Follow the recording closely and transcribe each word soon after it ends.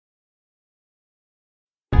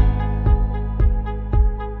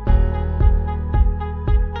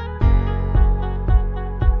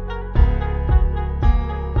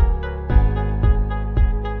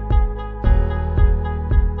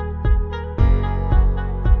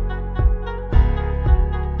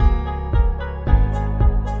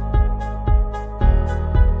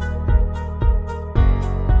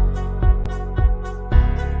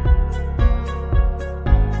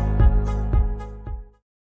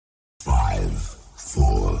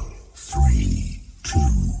4, 3, 2,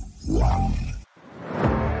 1.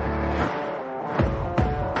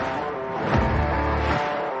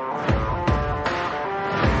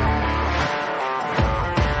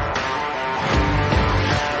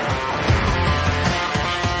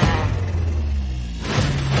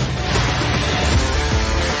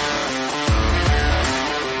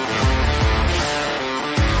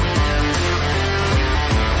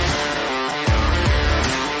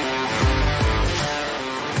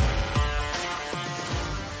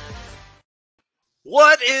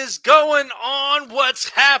 What is going on? What's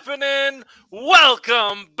happening?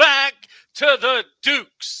 Welcome back to the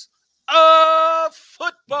Dukes of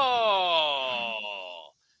Football.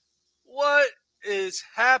 What is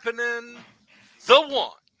happening? The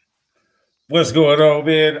one. What's going on,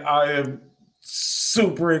 man? I am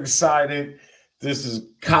super excited. This is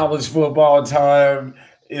college football time.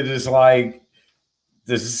 It is like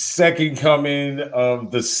the second coming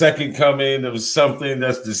of the second coming of something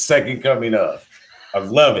that's the second coming of. I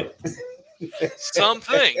love it.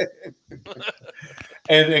 Something.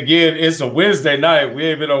 And again, it's a Wednesday night. We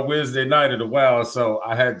ain't been on Wednesday night in a while, so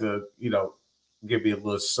I had to, give me a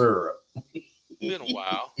little syrup. Been a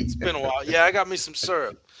while. It's been a while. Yeah, I got me some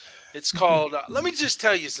syrup. It's called, let me just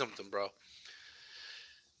tell you something, bro.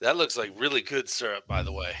 That looks like really good syrup, by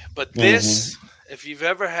the way. But this, if you've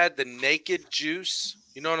ever had the naked juice,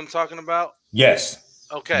 you know what I'm talking about? Yes.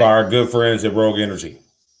 Okay. By our good friends at Rogue Energy.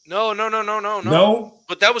 No. No?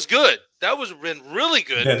 But that was good. That was been really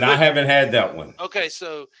good. Then I haven't had that one. Okay,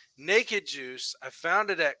 so naked juice, I found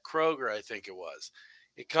it at Kroger, I think it was.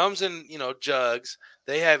 It comes in, jugs.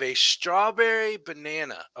 They have a strawberry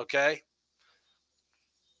banana, okay?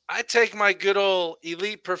 I take my good old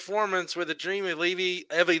elite performance where the dream of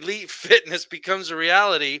elite fitness becomes a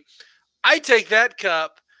reality. I take that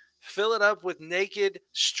cup, fill it up with naked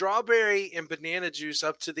strawberry and banana juice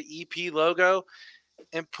up to the EP logo,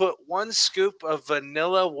 and put 1 scoop of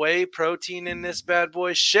vanilla whey protein in this bad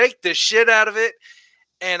boy. Shake the shit out of it.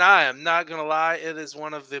 And I am not going to lie, it is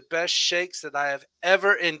one of the best shakes that I have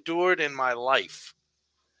ever endured in my life.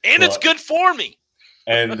 And it's good for me.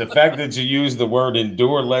 And the fact that you use the word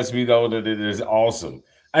endure lets me know that it is awesome.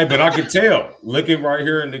 Hey, but I can tell, looking right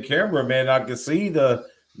here in the camera, man, I can see the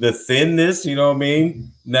thinness, you know what I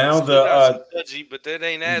mean? Now pudgy, but that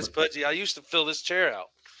ain't as pudgy. I used to fill this chair out.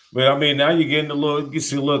 But I mean, now you're getting you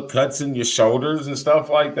see little cuts in your shoulders and stuff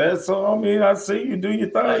like that. So I mean, I see you do your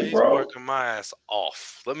thing, he's bro. Working my ass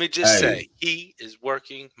off. Let me just say, he is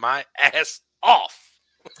working my ass off.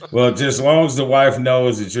 Well, just as long as the wife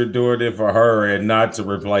knows that you're doing it for her and not to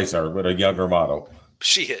replace her with a younger model.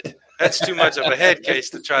 Shit, that's too much of a head case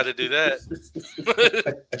to try to do that.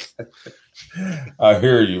 I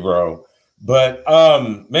hear you, bro. But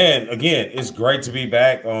man, again, it's great to be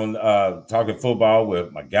back on talking football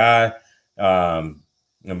with my guy.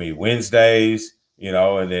 Wednesdays,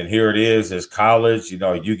 and then here it is as college. You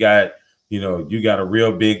got a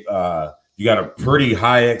real big you got a pretty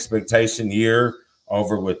high expectation year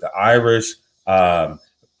over with the Irish.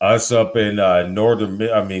 Us up in up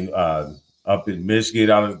in Michigan,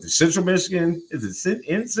 out of the Central Michigan. Is it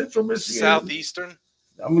in Central Michigan? Southeastern.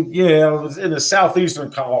 I was in the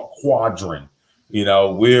southeastern quadrant.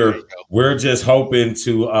 We're just hoping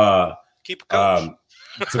to keep a coach.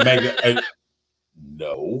 To make it.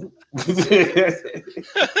 No,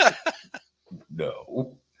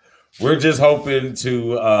 no. We're just hoping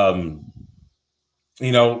to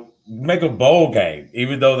make a bowl game,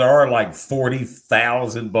 even though there are like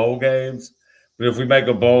 40,000 bowl games. But if we make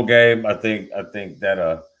a bowl game, I think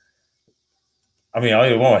that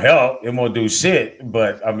it won't help. It won't do shit.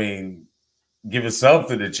 But give us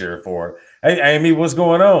something to cheer for. Hey, Amy, what's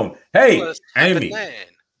going on? Hey, Amy.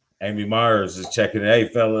 Amy Myers is checking it. Hey,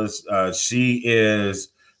 fellas, she is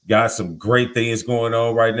got some great things going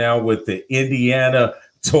on right now with the Indiana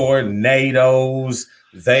Tornadoes.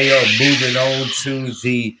 They are moving on to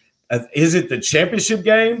the is it the championship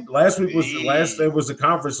game? Last day was the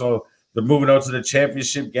conference, so they're moving on to the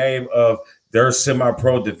championship game of their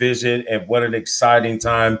semi-pro division, and what an exciting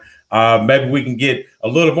time. Maybe we can get a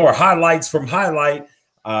little more highlights from Highlight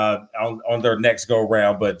on their next go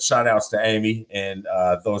round. But shout outs to Amy and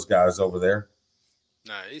those guys over there.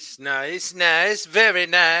 Nice. Very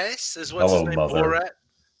nice. Is what's his name? Mother.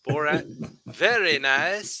 Borat. Very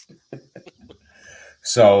nice.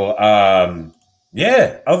 So other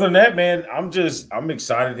than that, man, I'm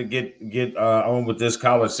excited to get on with this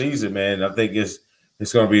college season, man. I think it's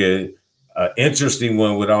going to be a interesting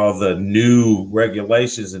one with all the new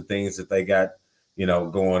regulations and things that they got,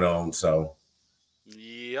 going on. So,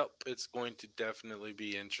 yep, it's going to definitely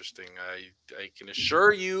be interesting. I can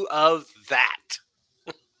assure you of that.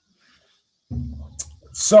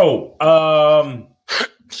 So,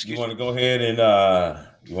 you want to go ahead and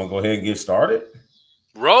get started?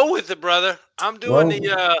 Roll with it, brother. I'm doing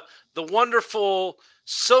Roll. the wonderful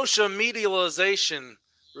social medialization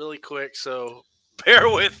really quick, so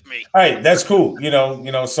bear with me. All right, that's cool.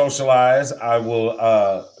 Socialize. I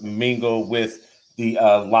will mingle with the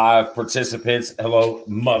live participants. Hello,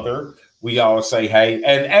 mother. We all say hey.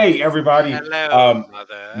 And hey, everybody, Hello,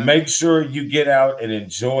 mother. make sure you get out and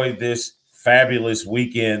enjoy this fabulous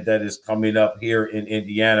weekend that is coming up here in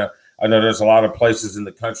Indiana. I know there's a lot of places in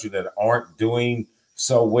the country that aren't doing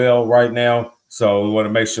so well right now. So we want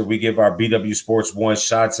to make sure we give our BW Sports One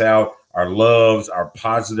shots out, our loves, our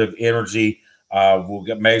positive energy.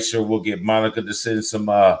 Make sure we'll get Monica to send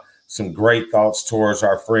some great thoughts towards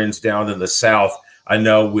our friends down in the South. I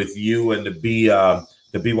know with you and the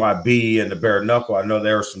BYB and the Bare Knuckle, I know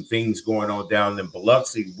there are some things going on down in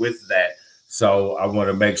Biloxi with that. So I want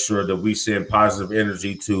to make sure that we send positive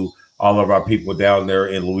energy to all of our people down there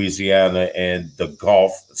in Louisiana and the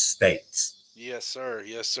Gulf states. Yes, sir.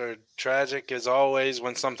 Yes, sir. Tragic as always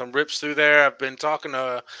when something rips through there. I've been talking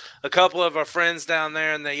to a couple of our friends down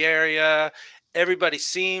there in the area. Everybody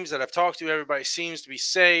seems to be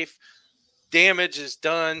safe. Damage is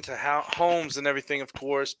done to homes and everything, of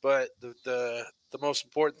course, but the most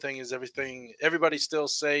important thing is everybody's still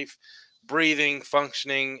safe, breathing,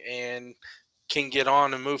 functioning, and can get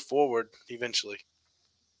on and move forward eventually.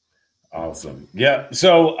 Awesome. Yeah.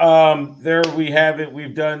 So there we have it.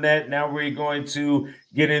 We've done that. Now we're going to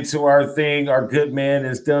get into our thing. Our good man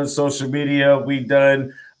has done social media. We've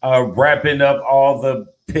done wrapping up all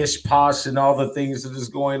the pish posh and all the things that is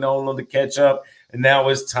going on the catch up. And now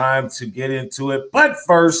it's time to get into it. But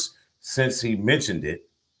first, since he mentioned it,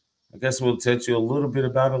 I guess we'll tell you a little bit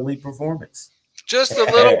about Elite Performance. Just a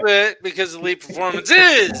little bit, because Elite Performance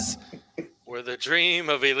is where the dream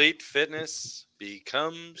of elite fitness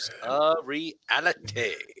becomes a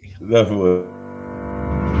reality.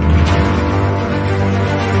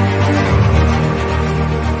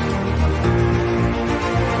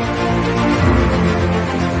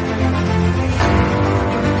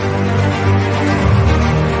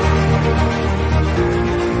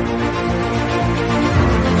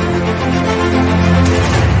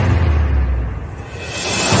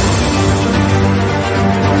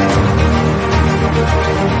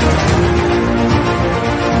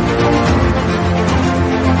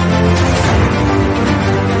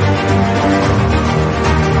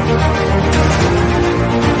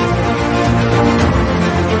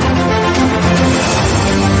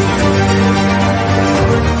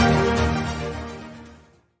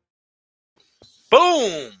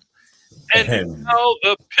 Boom! And now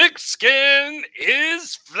the pigskin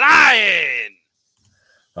is flying.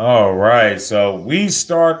 All right. So we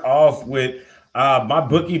start off with my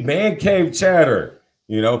bookie man cave chatter.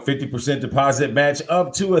 50% deposit match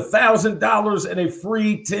up to $1,000 and a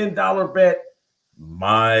free $10 bet.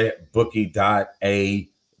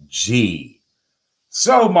 MyBookie.ag.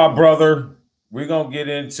 So, my brother, we're going to get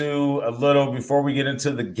into a little before we get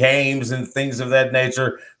into the games and things of that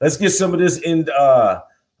nature. Let's get some of this in.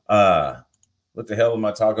 What the hell am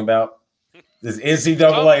I talking about? This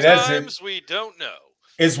NCAA. That's it. Sometimes we don't know.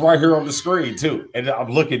 It's right here on the screen, too. And I'm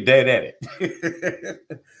looking dead at it.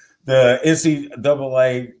 The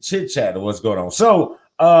NCAA chit chat of what's going on. So,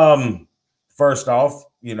 first off,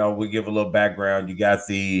 we give a little background. You got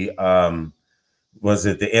the,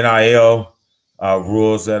 the NIL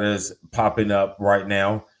rules that is popping up right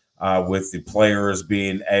now with the players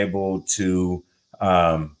being able to,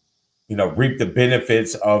 reap the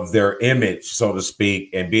benefits of their image, so to speak,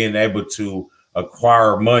 and being able to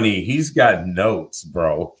acquire money. He's got notes,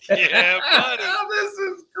 bro. Yeah, buddy. This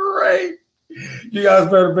is great. You guys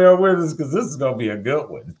better bear with us because this is going to be a good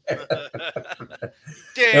one.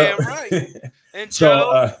 Damn right. And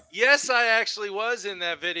Joe, yes, I actually was in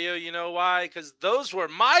that video. You know why? Because those were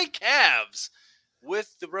my calves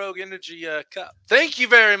with the Rogue Energy Cup. Thank you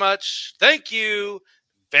very much. Thank you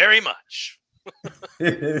very much.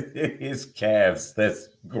 His calves. That's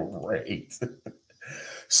great.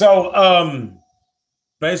 So,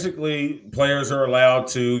 basically, players are allowed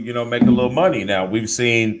to, make a little money. Now, we've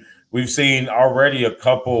seen already a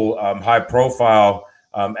couple high-profile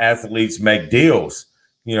athletes make deals.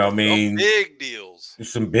 Big deals.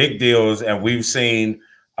 Some big deals, and we've seen.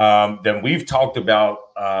 Then we've talked about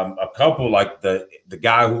a couple, like the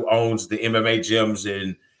guy who owns the MMA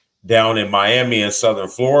gyms down in Miami and Southern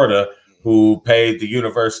Florida, who paid the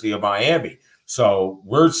University of Miami. So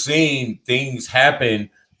we're seeing things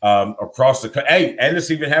happen across the country. Hey, and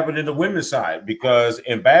it's even happened in the women's side, because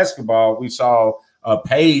in basketball we saw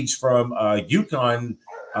Paige from UConn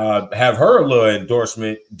have her little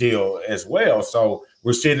endorsement deal as well. So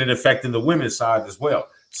we're seeing it affecting the women's side as well.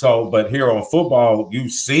 So, but here on football,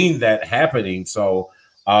 you've seen that happening. So,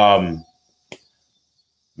 man,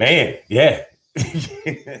 yeah,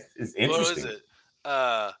 it's interesting. What is it?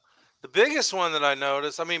 The biggest one that I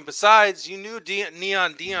noticed, I mean, besides you knew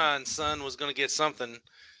Neon Dion's son was going to get something,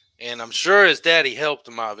 and I'm sure his daddy helped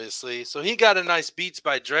him, obviously. So he got a nice Beats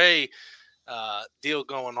by Dre deal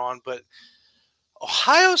going on. But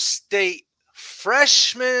Ohio State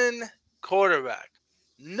freshman quarterback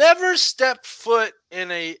never stepped foot in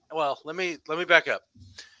a let me back up.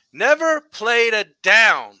 Never played a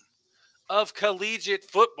down of collegiate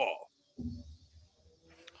football.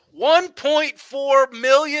 $1.4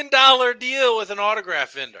 million deal with an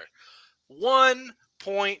autograph vendor.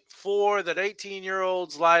 1.4. That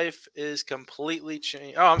 18-year-old's life is completely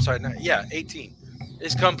changed. Oh, I'm sorry. 18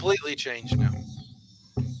 is completely changed now.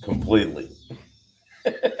 Completely.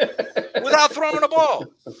 Without throwing a ball,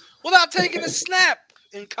 without taking a snap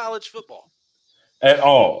in college football. At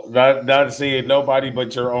all. Not seeing nobody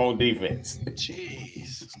but your own defense.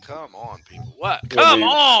 Jeez. Come on, people. What? Come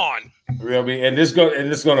on. I mean, and it's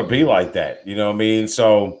going to be like that. You know what I mean?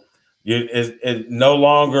 So it no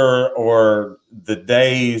longer or the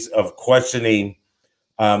days of questioning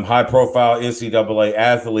high-profile NCAA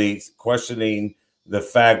athletes, questioning the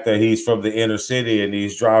fact that he's from the inner city and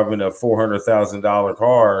he's driving a $400,000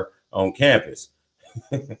 car on campus.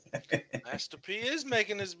 Master P is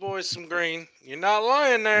making his boys some green. You're not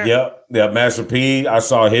lying there. Yep. Yeah, Master P. I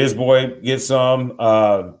saw his boy get some.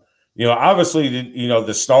 Obviously,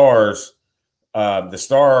 the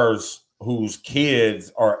stars whose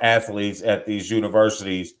kids are athletes at these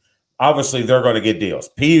universities, obviously they're going to get deals.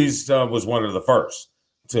 P's was one of the first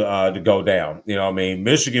to go down. You know what I mean?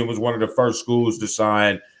 Michigan was one of the first schools to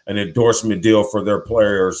sign an endorsement deal for their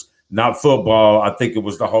players, not football. I think it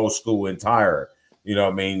was the whole school entire. You know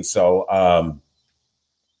what I mean? So,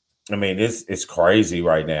 it's crazy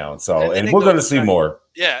right now. So, and we're going to see more.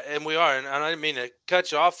 Yeah, and we are. And I didn't mean to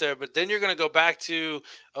cut you off there, but then you're going to go back to,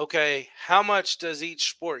 okay, how much does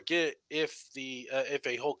each sport get if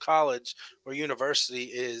a whole college or university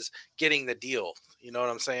is getting the deal? You know what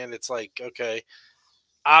I'm saying? It's like, okay,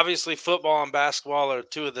 obviously football and basketball are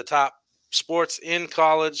two of the top sports in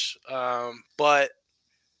college, but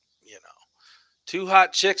two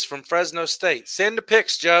hot chicks from Fresno State. Send the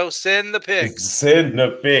pics, Joe. Send the pics. Send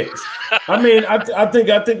the pics. I mean, I think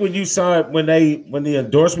when the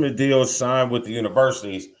endorsement deals signed with the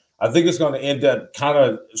universities, I think it's going to end up kind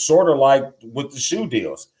of sort of like with the shoe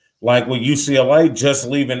deals, like with UCLA just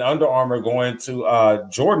leaving Under Armour going to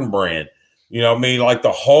Jordan brand. You know what I mean? Like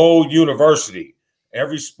the whole university,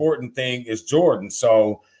 every sporting thing is Jordan.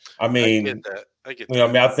 So I mean, I get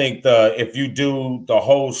that. I think if you do the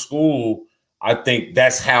whole school, I think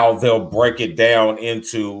that's how they'll break it down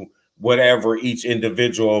into whatever each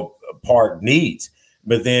individual part needs.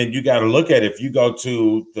 But then you got to look at it. If you go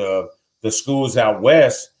to the schools out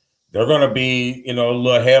west, they're going to be, a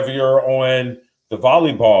little heavier on the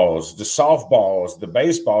volleyballs, the softballs, the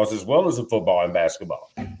baseballs, as well as the football and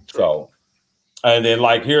basketball. So, and then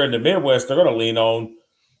like here in the Midwest, they're going to lean on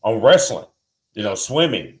wrestling,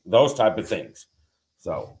 swimming, those type of things.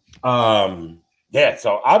 So, yeah,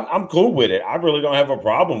 so I'm cool with it. I really don't have a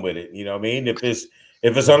problem with it. You know what I mean? If it's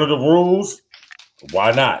under the rules,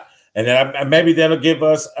 why not? And then maybe that'll give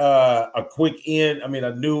us a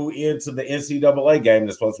new end to the NCAA game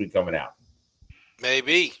that's supposed to be coming out.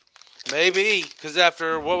 Maybe, because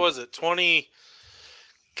after, what was it,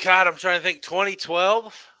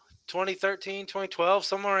 2012, 2013, 2012,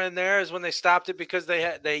 somewhere in there is when they stopped it because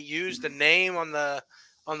they used the name on the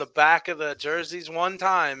back of the jerseys one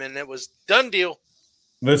time, and it was done deal.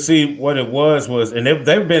 Let's see what it was, and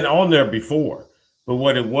they've been on there before, but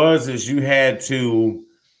what it was is you had to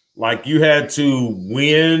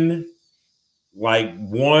win like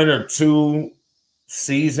one or two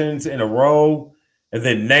seasons in a row, and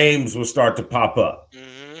then names will start to pop up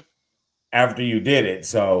after you did it.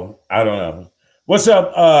 So I don't know. What's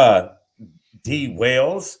up, D.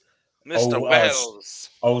 Wells? Mr. Wells.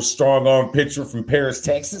 Strong arm pitcher from Paris,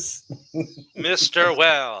 Texas. Mr.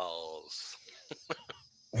 Wells.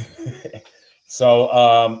 So,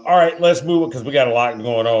 all right, let's move it because we got a lot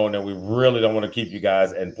going on and we really don't want to keep you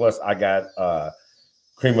guys. And plus, I got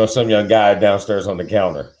cream of some young guy downstairs on the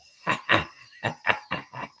counter.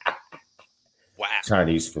 Wow.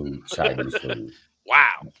 Chinese food.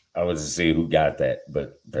 Wow. I was to see who got that,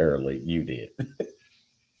 but apparently you did.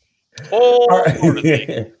 All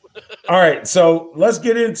right, so let's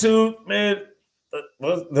get into, man,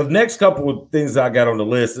 the next couple of things I got on the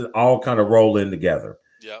list all kind of roll in together.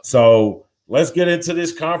 Yep. So let's get into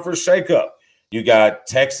this conference shakeup. You got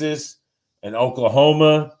Texas and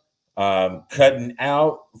Oklahoma cutting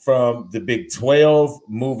out from the Big 12,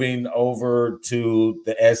 moving over to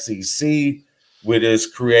the SEC, which is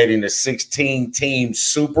creating a 16-team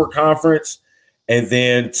super conference. And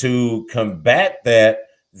then to combat that,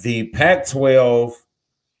 the Pac-12,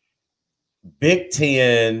 Big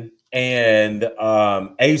 10, and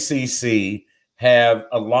ACC have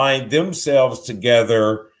aligned themselves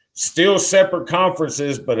together, still separate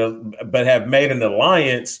conferences, but have made an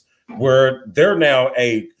alliance where they're now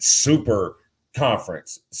a super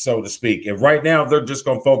conference, so to speak. And right now they're just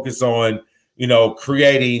going to focus on,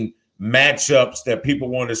 creating matchups that people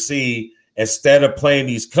want to see instead of playing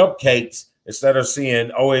these cupcakes, instead of seeing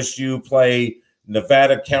OSU play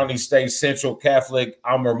Nevada County State Central Catholic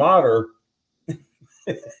alma mater.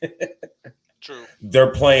 True.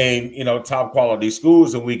 They're playing, top quality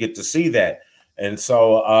schools, and we get to see that. And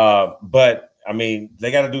so, but I mean,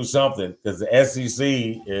 they got to do something because the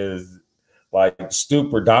SEC is like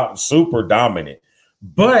super dominant.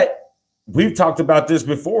 But we've talked about this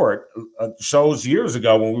before, shows years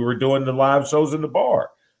ago when we were doing the live shows in the bar.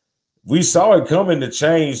 We saw it coming to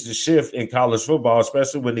change the shift in college football,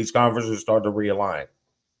 especially when these conferences start to realign.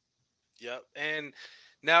 Yep. And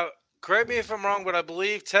now, correct me if I'm wrong, but I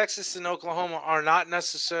believe Texas and Oklahoma are not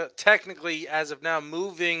necessarily, technically, as of now,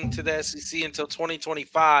 moving to the SEC until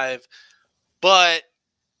 2025. But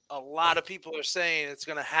a lot of people are saying it's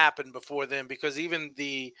going to happen before then because even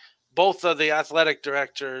both of the athletic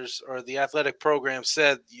directors or the athletic program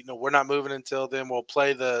said, we're not moving until then. We'll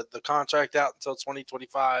play the contract out until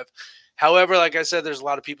 2025. However, like I said, there's a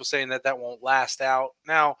lot of people saying that won't last out.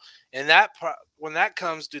 Now, when that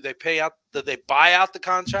comes, do they buy out the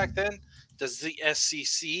contract then? Does the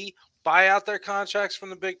SEC buy out their contracts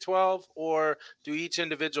from the Big 12, or do each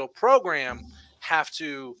individual program have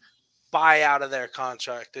to buy out of their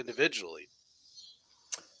contract individually?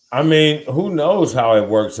 I mean, who knows how it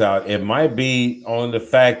works out? It might be on the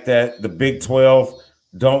fact that the Big 12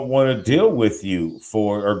 don't want to deal with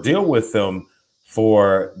deal with them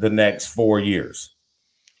for the next 4 years.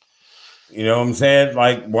 You know what I'm saying?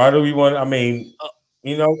 Like, why do we want? I mean,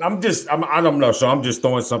 I don't know. So I'm just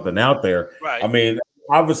throwing something out there. Right. I mean,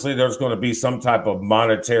 obviously, there's going to be some type of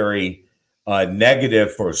monetary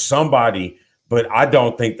negative for somebody, but I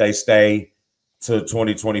don't think they stay to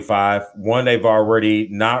 2025. One, they've already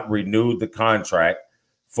not renewed the contract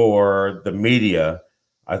for the media.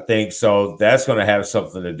 I think so. That's going to have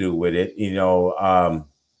something to do with it.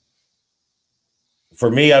 For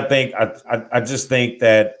me, I think I just think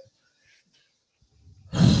that.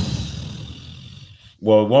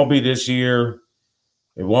 Well, it won't be this year.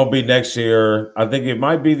 It won't be next year. I think it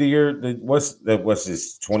might be the year. What's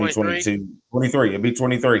this? 2022, 23. It'll be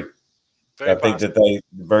 23. I think that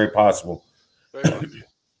very possible. As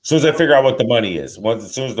soon as they figure out what the money is,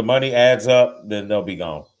 as soon as the money adds up, then they'll be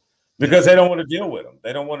gone because they don't want to deal with them.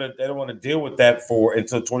 They don't want to deal with that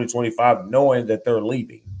until 2025, knowing that they're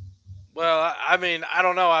leaving. Well, I mean, I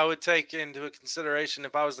don't know. I would take into consideration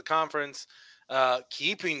if I was the conference,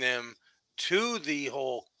 keeping them to the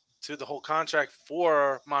whole contract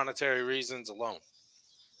for monetary reasons alone.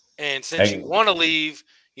 And since you want to leave,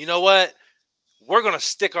 you know what? We're going to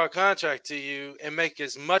stick our contract to you and make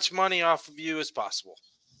as much money off of you as possible.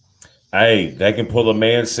 Hey, they can pull a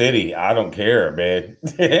Man City. I don't care, man.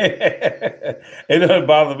 It doesn't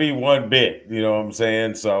bother me one bit. You know what I'm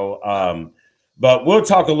saying? So, but we'll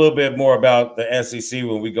talk a little bit more about the SEC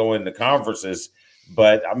when we go into conferences.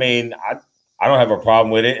 But, I mean, I don't have a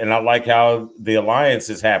problem with it, and I like how the alliance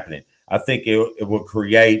is happening. I think it will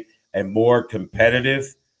create a more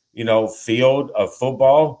competitive, field of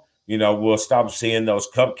football. We'll stop seeing those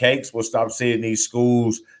cupcakes. We'll stop seeing these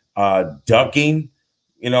schools ducking,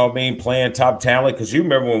 playing top talent. Because you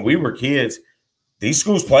remember when we were kids, these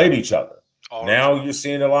schools played each other. Now you're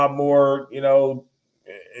seeing a lot more,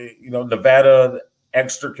 Nevada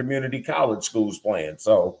extra community college schools playing.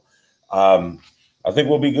 So I think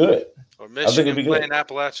we'll be good. Or Michigan playing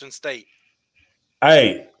Appalachian State.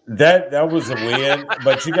 Hey, that was a win,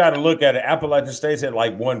 but you got to look at it. Appalachian State had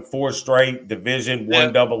won 4 straight Division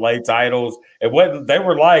One AA titles. It wasn't. They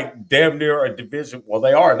were damn near a division. Well,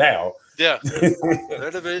 they are now. Yeah,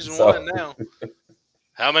 they're Division One now.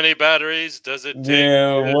 How many batteries does it take?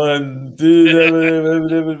 Yeah, 1,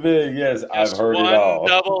 2, yes, I've heard it all.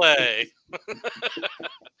 AA.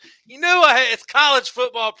 It's college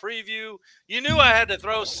football preview. You knew I had to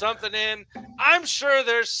throw something in. I'm sure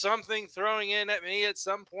there's something throwing in at me at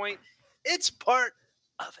some point. It's part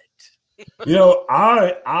of it.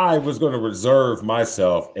 I was going to reserve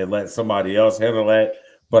myself and let somebody else handle that.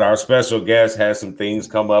 but our special guest has some things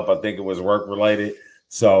come up. I think it was work related.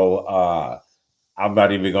 So I'm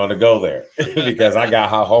not even going to go there because I got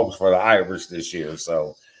high hopes for the Irish this year.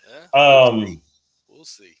 So we'll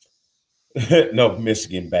see. No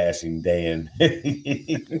Michigan bashing, Dan.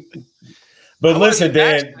 But listen,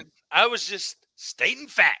 Dan. I was just stating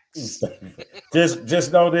facts.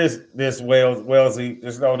 just know this Wellesley.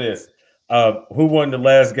 Just know this. Who won the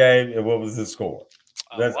last game and what was the score?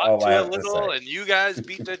 That's all I have to say. And you guys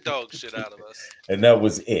beat the dog shit out of us. And that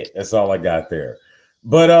was it. That's all I got there.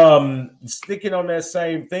 But sticking on that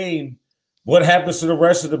same theme, what happens to the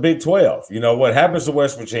rest of the Big 12? You know, what happens to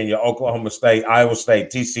West Virginia, Oklahoma State, Iowa State,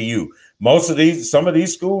 TCU? Some of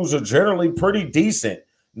these schools are generally pretty decent,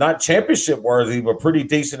 not championship worthy, but pretty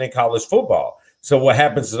decent in college football. So what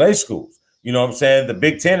happens to those schools? You know what I'm saying? The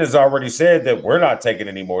Big Ten has already said that we're not taking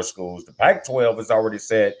any more schools. The Pac-12 has already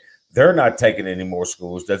said they're not taking any more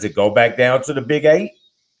schools. Does it go back down to the Big 8?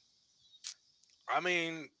 I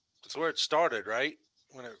mean, that's where it started, right?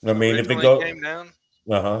 When it if it came down.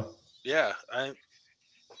 Yeah, if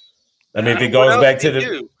it goes back to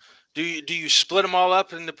the, do you split them all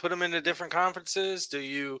up and put them into different conferences? Do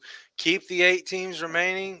you keep the 8 teams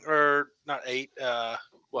remaining, or not 8?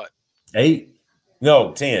 What? 8?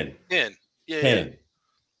 No, 10. 10. Yeah, 10. Yeah.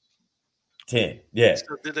 10. Yeah.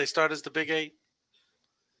 So did they start as the Big 8?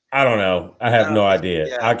 I don't know. I have no idea.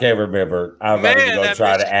 Yeah. I can't remember. I'm not even gonna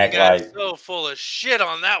try to act like so full of shit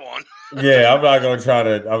on that one. Yeah, I'm not gonna try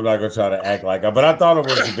to act like it. But I thought it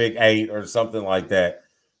was the Big 8 or something like that.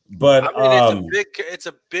 But I mean, it's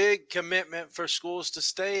a big commitment for schools to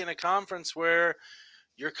stay in a conference where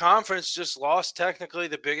your conference just lost technically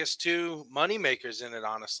the biggest 2 moneymakers in it,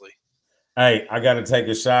 honestly. Hey, I got to take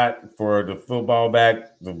a shot for the football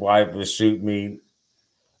back. The wife will shoot me.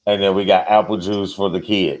 And then we got apple juice for the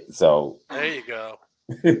kid. So there you go.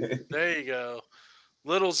 There you go.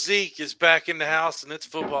 Little Zeke is back in the house, and it's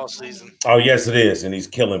football season. Oh, yes, it is. And he's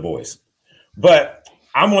killing boys. But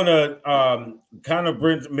I'm going to kind of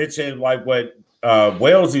mention like what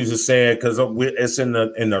Wells used to say, because it's in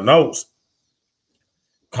the notes.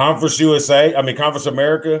 Conference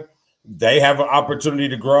America, they have an opportunity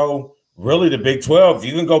to grow. Really, the Big 12,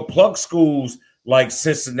 you can go plug schools like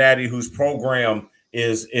Cincinnati, whose program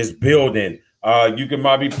is building. You can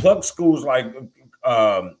maybe plug schools like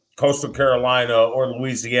Coastal Carolina or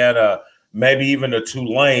Louisiana, maybe even a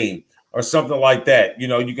Tulane or something like that. You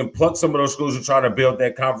know, you can plug some of those schools and try to build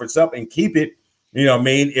that conference up and keep it. You know what I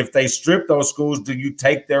mean? If they strip those schools, do you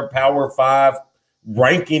take their Power 5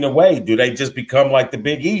 ranking away? Do they just become like the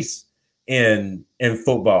Big East in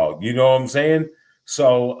football? You know what I'm saying?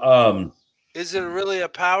 So is it really a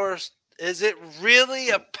power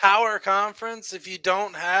conference if you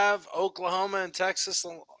don't have Oklahoma and Texas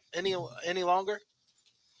any longer?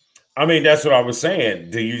 I mean, that's what I was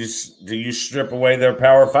saying. Do you strip away their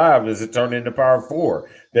Power 5? Does it turn into Power 4?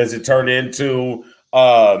 Does it turn into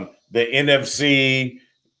the NFC,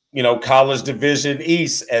 College Division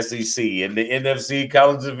East SEC and the NFC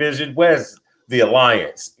College Division West, the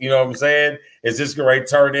Alliance? You know what I'm saying? Is this going to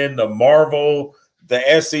turn into Marvel, the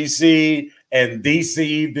SEC, and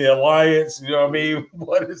DC, the Alliance? You know what I mean?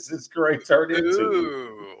 What is this great turn into?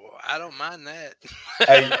 Ooh, I don't mind that.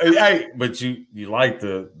 hey, but you like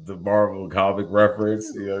the Marvel comic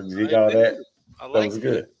reference? You got that? That was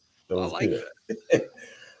good. That was good.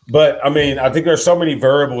 But I mean, I think there's so many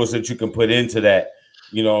variables that you can put into that.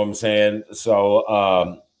 You know what I'm saying?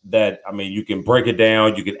 So you can break it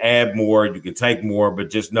down, you can add more, you can take more, but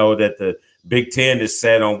just know that the Big Ten is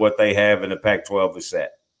set on what they have, and the Pac-12 is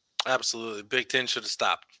set. Absolutely. Big Ten should have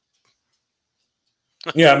stopped.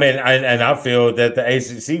 Yeah, I mean, I feel that the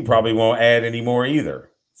ACC probably won't add any more either.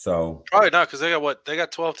 So probably not, because they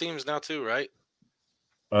got 12 teams now too, right?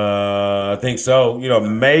 I think so.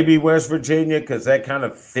 Maybe West Virginia, because that kind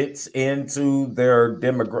of fits into their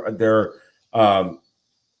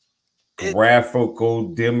graphical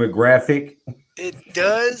demographic. It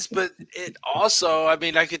does, but it also, I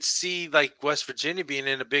mean, I could see like West Virginia being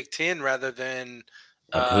in a Big Ten rather than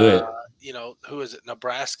who is it?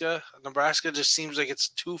 Nebraska. Nebraska just seems like it's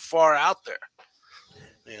too far out there.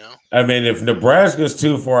 I mean, if Nebraska's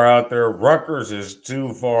too far out there, Rutgers is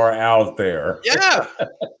too far out there. Yeah.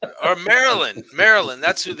 Or Maryland.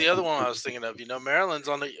 That's who the other one I was thinking of. Maryland's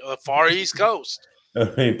on the far East Coast. I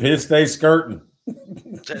mean, Penn State's skirting.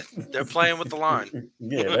 They're playing with the line.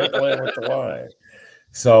 Yeah, they're playing with the line.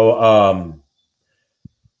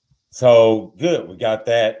 So good. We got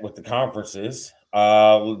that with the conferences.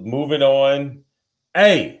 Moving on.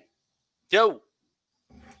 Hey. Yo.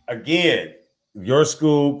 Again, your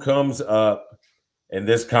school comes up in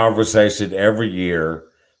this conversation every year.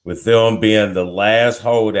 with them being the last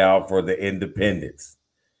holdout for the independents.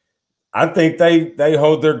 I think they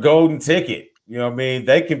hold their golden ticket. You know what I mean?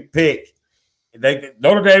 They can pick.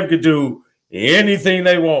 Notre Dame can do anything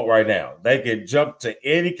they want right now. They can jump to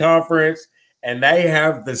any conference, and they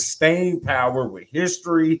have the staying power with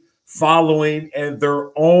history, following, and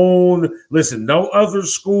their own. Listen, no other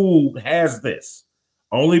school has this.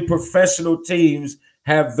 Only professional teams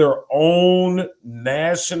have their own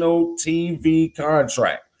national TV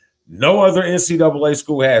contract. No other NCAA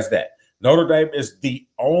school has that. Notre Dame is the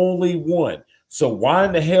only one. So why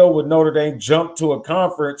in the hell would Notre Dame jump to a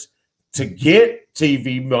conference to get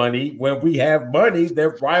TV money when we have money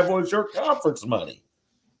that rivals your conference money?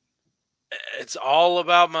 It's all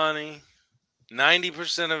about money.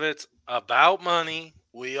 90% of it's about money.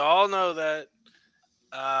 We all know that.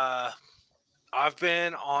 I've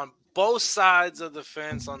been on both sides of the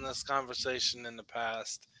fence on this conversation in the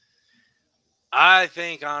past. I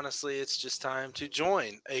think, honestly, it's just time to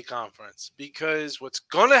join a conference because what's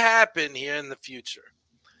going to happen here in the future,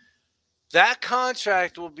 that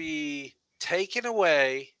contract will be taken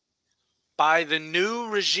away by the new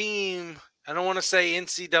regime. I don't want to say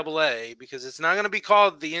NCAA because it's not going to be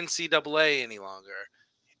called the NCAA any longer.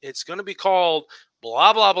 It's going to be called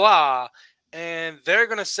blah, blah, blah. And they're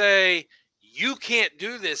going to say, you can't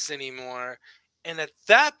do this anymore. And at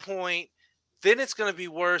that point, then it's going to be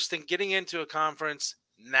worse than getting into a conference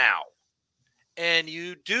now. And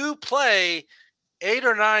you do play 8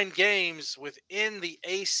 or 9 games within the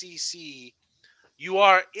ACC. You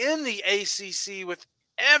are in the ACC with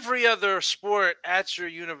every other sport at your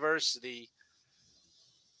university.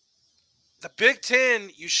 The Big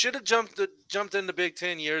Ten, you should have jumped in the Big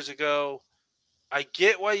Ten years ago. I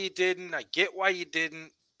get why you didn't. I get why you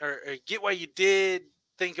didn't, or get why you did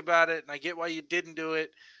think about it, and I get why you didn't do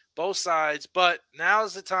it. Both sides, but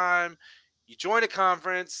now's the time. You join a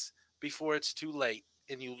conference before it's too late,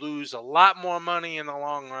 and you lose a lot more money in the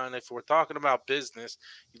long run. If we're talking about business,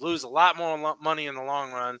 you lose a lot more money in the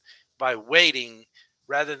long run by waiting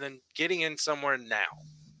rather than getting in somewhere now.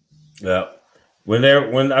 Yeah. When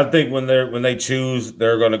they choose,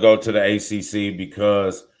 they're going to go to the ACC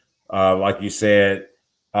because, like you said,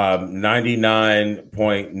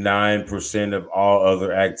 99.9% of all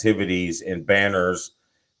other activities and banners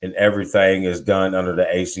and everything is done under the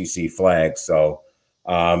ACC flag. So,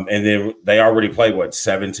 and then they already play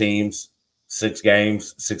 7 teams, 6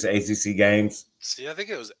 games, 6 ACC games. See, I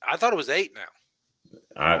thought it was 8 now.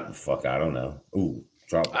 I don't know. Ooh.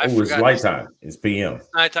 It's nighttime. It's PM.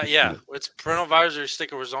 Nighttime, yeah. Its parental advisory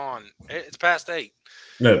sticker was on. It's past 8.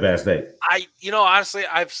 No, past 8. Honestly,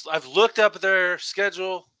 I've looked up their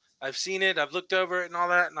schedule. I've seen it. I've looked over it and all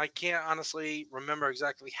that, and I can't honestly remember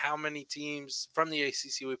exactly how many teams from the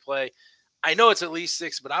ACC we play. I know it's at least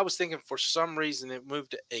 6, but I was thinking for some reason it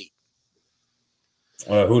moved to 8.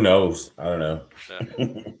 Who knows? I don't know. Yeah.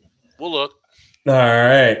 We'll look. All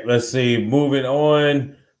right. Let's see. Moving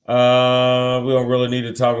on. We don't really need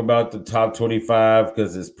to talk about the top 25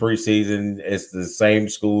 because it's preseason. It's the same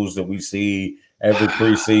schools that we see every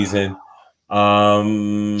preseason.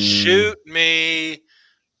 Shoot me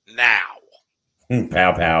now.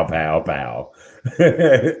 Pow, pow, pow, pow.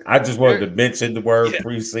 I just wanted to mention the word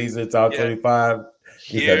preseason top 25.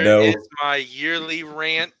 Here is my yearly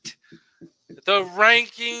rant. The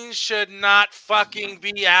rankings should not fucking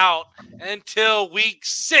be out until week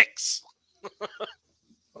 6.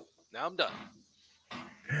 Now I'm done.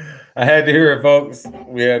 I had to hear it, folks.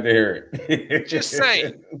 We had to hear it. Just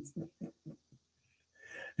saying.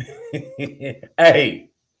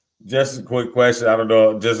 Hey, just a quick question. I don't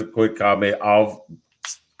know. Just a quick comment off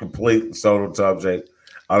complete total subject.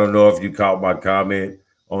 I don't know if you caught my comment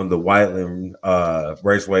on the Whiteland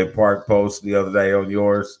Raceway Park post the other day on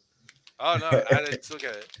yours. Oh, no. I didn't look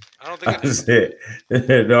at it. I don't think I did.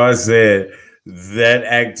 I said that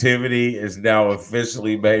activity is now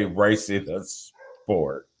officially made racing a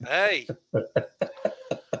sport. Hey.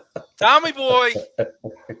 Tommy boy,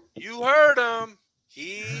 you heard him.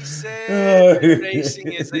 He said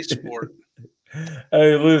racing is a sport.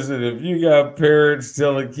 Hey, listen, if you got parents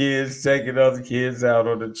telling kids, taking other kids out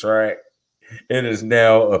on the track, it is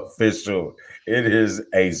now official. It is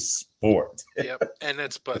a sport. Yep, and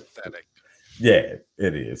it's pathetic. Yeah,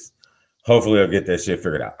 it is. Hopefully I'll get that shit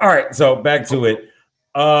figured out. All right, so back to it.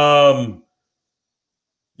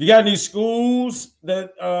 You got any schools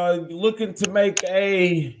that looking to make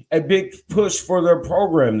a big push for their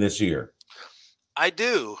program this year? I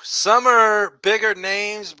do. Some are bigger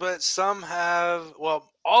names, but some have,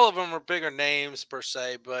 all of them are bigger names per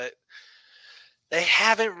se, but they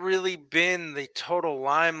haven't really been the total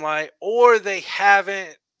limelight, or they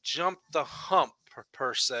haven't jumped the hump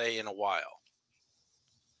per se in a while.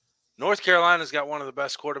 North Carolina's got one of the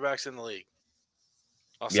best quarterbacks in the league.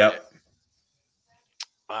 I'll say it.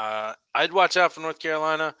 I'd watch out for North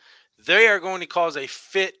Carolina. They are going to cause they're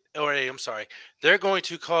going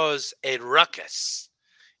to cause a ruckus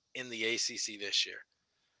in the ACC this year.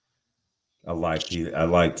 I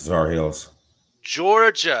like Tar Heels.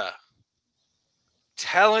 Georgia,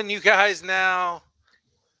 telling you guys now,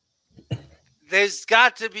 there's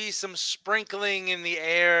got to be some sprinkling in the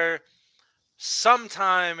air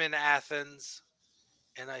sometime in Athens.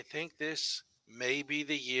 And I think this may be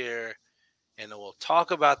the year. And we'll talk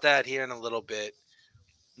about that here in a little bit.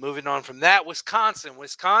 Moving on from that, Wisconsin.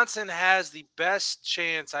 Wisconsin has the best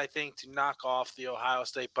chance, I think, to knock off the Ohio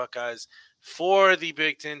State Buckeyes for the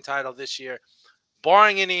Big Ten title this year.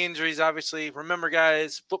 Barring any injuries, obviously. Remember,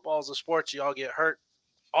 guys, football is a sport. You all get hurt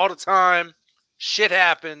all the time. Shit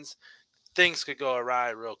happens. Things could go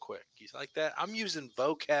awry real quick. You like that? I'm using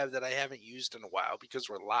vocab that I haven't used in a while because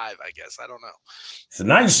we're live, I guess. I don't know. It's a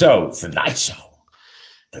nice show.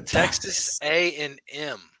 Texas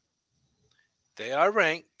A&M. They are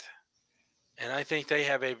ranked, and I think they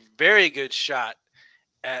have a very good shot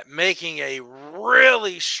at making a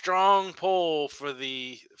really strong pull for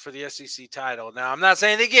the SEC title. Now, I'm not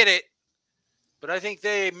saying they get it, but I think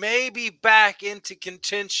they may be back into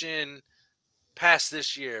contention past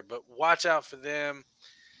this year. But watch out for them.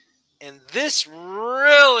 And this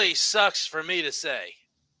really sucks for me to say.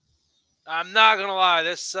 I'm not going to lie.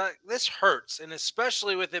 This hurts, and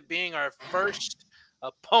especially with it being our first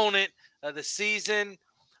opponent of the season,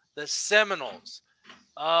 the Seminoles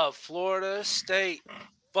of Florida State.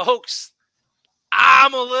 Folks,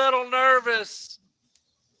 I'm a little nervous.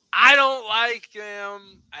 I don't like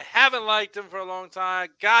them. I haven't liked them for a long time.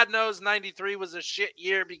 God knows 93 was a shit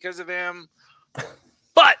year because of them.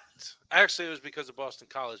 But actually, it was because of Boston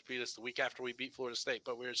College beat us the week after we beat Florida State,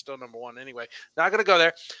 but we were still number one anyway. Not going to go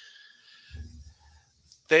there.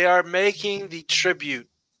 They are making the tribute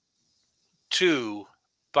to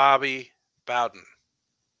Bobby Bowden.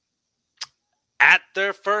 At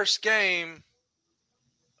their first game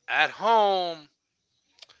at home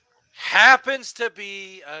happens to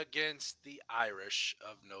be against the Irish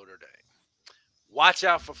of Notre Dame. Watch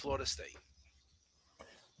out for Florida State.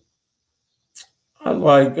 I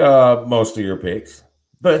like most of your picks,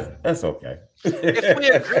 but that's okay. If we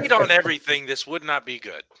agreed on everything, this would not be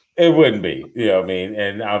good. It wouldn't be. You know what I mean?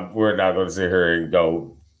 And we're not going to sit here and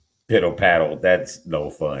go piddle paddle. That's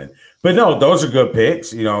no fun. But no, those are good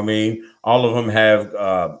picks. You know what I mean? All of them have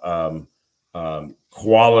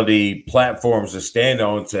quality platforms to stand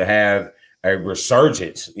on to have a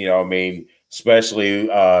resurgence. You know what I mean? Especially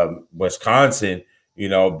Wisconsin, you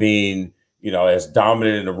know, being, you know, as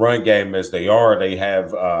dominant in the run game as they are, they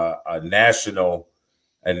have a national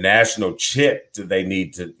chip that they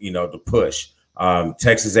need to, you know, to push.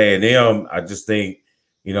 Texas A&M, I just think,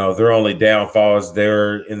 you know, their only downfall is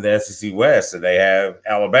they're in the SEC West and they have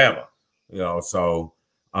Alabama, you know. So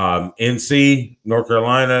NC, North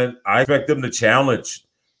Carolina, I expect them to challenge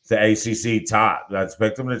the ACC top. I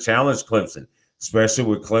expect them to challenge Clemson, especially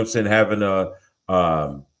with Clemson having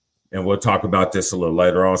and we'll talk about this a little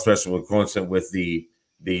later on, especially with Clemson with the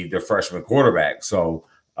freshman quarterback. So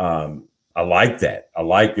I like that. I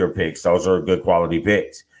like your picks. Those are good quality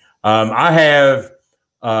picks. I have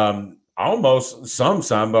almost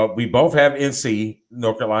some, but we both have NC,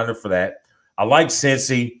 North Carolina for that. I like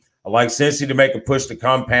Cincy. I like Cincy to make a push to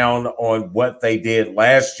compound on what they did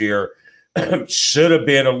last year. Should have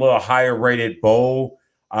been a little higher rated bowl,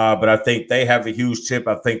 but I think they have a huge chip.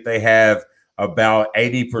 I think they have about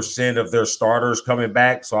 80% of their starters coming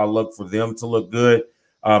back, so I look for them to look good.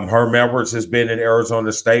 Herm Edwards has been in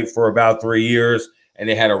Arizona State for about 3 years, and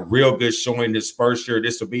they had a real good showing this first year.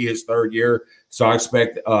 This will be his third year, so I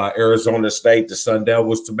expect Arizona State, the Sun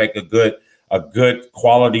Devils, to make a good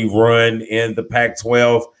quality run in the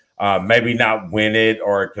Pac-12. Maybe not win it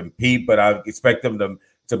or compete, but I expect them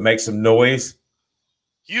to make some noise.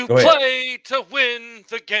 You play to win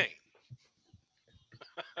the game.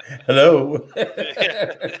 Hello.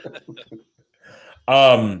 Talk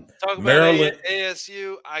about Maryland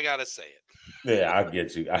ASU. I gotta say it. Yeah, I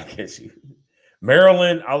get you.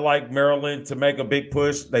 Maryland, I like Maryland to make a big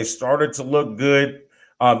push. They started to look good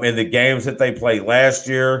in the games that they played last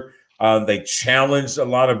year. They challenged a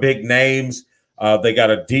lot of big names. They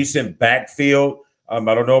got a decent backfield. I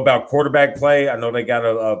don't know about quarterback play. I know they got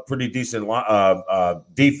a pretty decent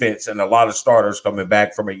defense and a lot of starters coming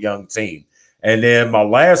back from a young team. And then my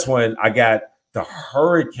last one, I got the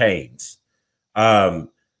Hurricanes. They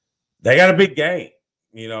got a big game.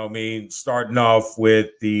 You know what I mean? Starting off with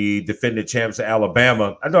the defending champs of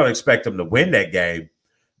Alabama. I don't expect them to win that game,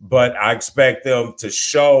 but I expect them to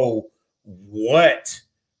show what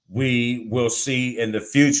we will see in the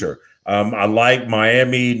future. I like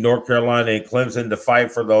Miami, North Carolina, and Clemson to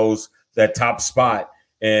fight for that top spot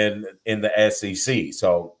in the SEC.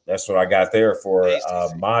 So that's what I got there for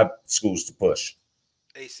my schools to push.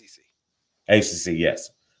 ACC, yes.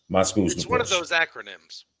 My schools to push. It's one of those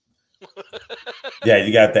acronyms. Yeah,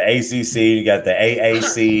 you got the ACC, you got the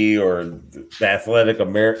AAC, or the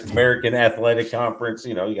American Athletic Conference.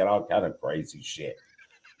 You know, you got all kind of crazy shit.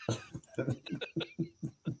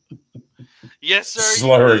 Yes, sir.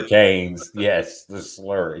 Slurricanes. Yes, the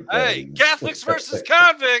Slurricanes. Hey, Catholics versus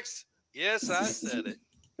convicts. Yes, I said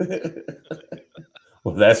it.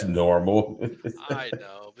 Well, that's normal. I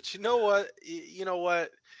know, but you know what?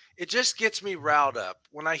 It just gets me riled up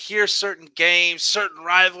when I hear certain games, certain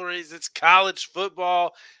rivalries. It's college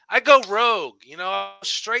football. I go rogue, I'll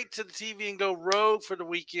straight to the TV and go rogue for the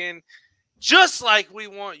weekend, just like we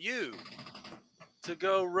want you to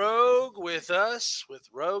go rogue with us with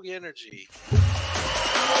Rogue Energy.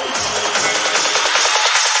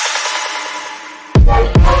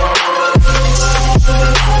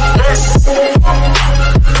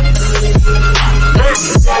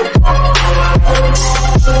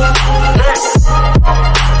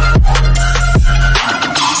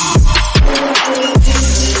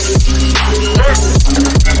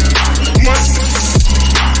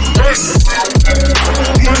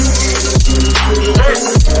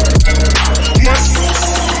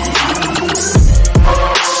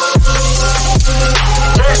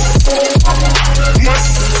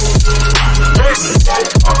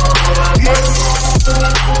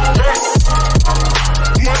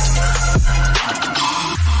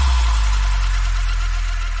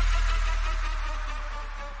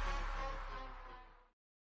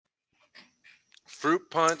 Fruit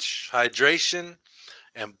punch, hydration,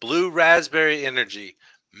 and blue raspberry energy.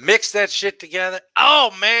 Mix that shit together.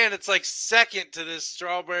 Oh, man, it's like second to this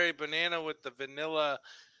strawberry banana with the vanilla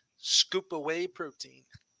scoop away protein.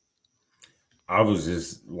 I was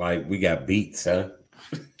just like, we got beats, huh?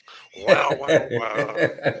 Wow.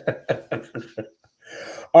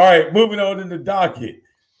 All right, moving on in the docket.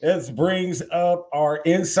 This brings up our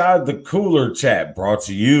Inside the Cooler chat, brought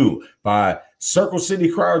to you by Circle City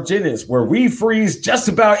Cryogenics, where we freeze just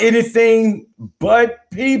about anything but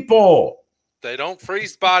people. They don't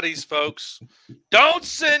freeze bodies, folks. Don't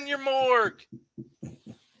send your morgue.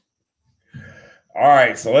 All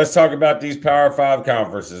right, so let's talk about these Power 5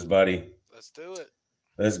 conferences, buddy. Let's do it.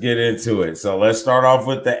 Let's get into it. So let's start off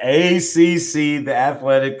with the ACC, the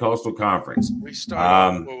Athletic Coastal Conference. We start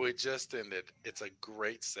off where we just ended. It's a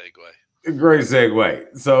great segue. A great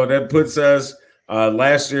segue. So that puts us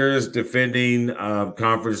last year's defending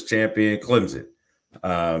conference champion Clemson.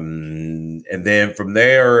 And then from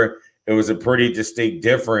there, it was a pretty distinct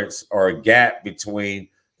difference or a gap between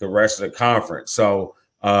the rest of the conference. So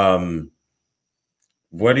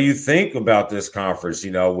what do you think about this conference,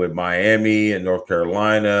 with Miami and North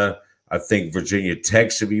Carolina? I think Virginia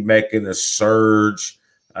Tech should be making a surge.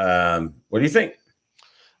 What do you think?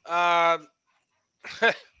 Well,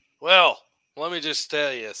 let me just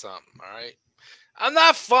tell you something, all right? I'm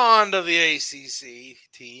not fond of the ACC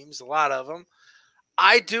teams, a lot of them.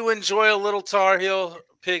 I do enjoy a little Tar Heel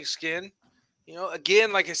pigskin.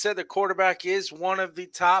 Again, like I said, the quarterback is one of the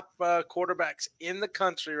top quarterbacks in the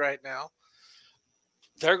country right now.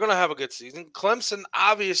 They're going to have a good season. Clemson,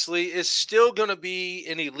 obviously, is still going to be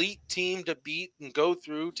an elite team to beat and go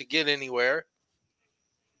through to get anywhere.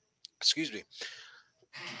 Excuse me.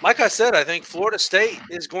 Like I said, I think Florida State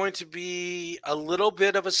is going to be a little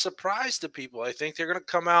bit of a surprise to people. I think they're going to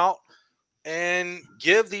come out and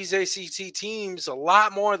give these ACC teams a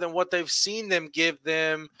lot more than what they've seen them give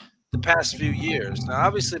them the past few years. Now,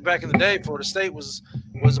 obviously, back in the day, Florida State was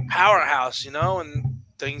a powerhouse, and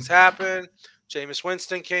things happened. Jameis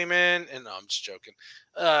Winston came in, and no, I'm just joking.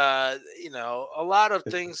 A lot of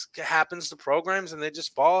things happens to programs, and they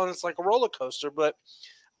just fall, and it's like a roller coaster. But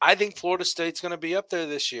I think Florida State's going to be up there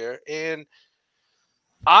this year. And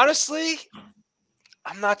honestly,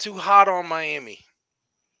 I'm not too hot on Miami.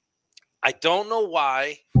 I don't know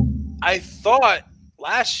why. I thought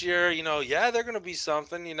last year, they're going to be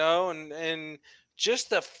something, and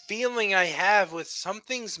just the feeling I have with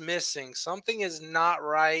something's missing, something is not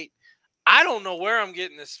right. I don't know where I'm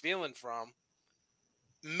getting this feeling from.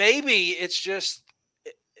 Maybe it's just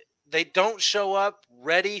they don't show up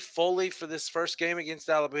ready fully for this first game against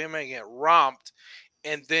Alabama and get romped.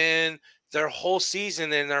 And then their whole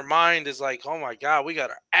season in their mind is like, oh, my God, we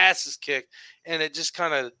got our asses kicked. And it just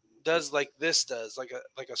kind of does like this does, like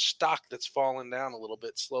a stock that's falling down a little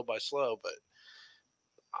bit, slow by slow. But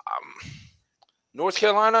North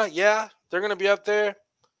Carolina, yeah, they're going to be up there.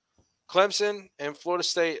 Clemson and Florida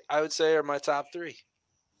State, I would say, are my top three.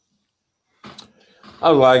 I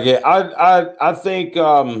like it. I think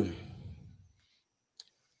I'm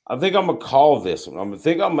gonna call this one.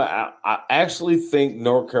 I actually think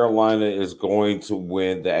North Carolina is going to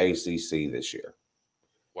win the ACC this year.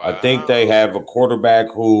 Wow. I think they have a quarterback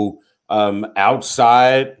who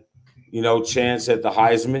outside, chance at the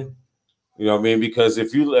Heisman. You know what I mean? Because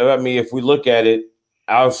if we look at it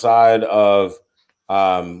outside of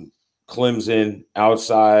Clemson,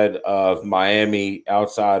 outside of Miami,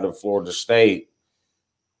 outside of Florida State,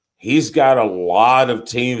 he's got a lot of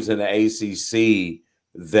teams in the ACC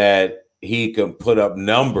that he can put up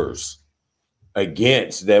numbers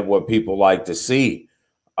against that what people like to see.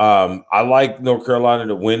 I like North Carolina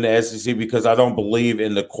to win the SEC because I don't believe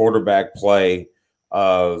in the quarterback play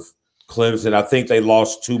of Clemson. I think they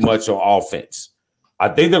lost too much on offense. I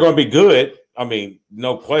think they're going to be good. I mean,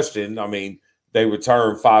 no question. I mean, they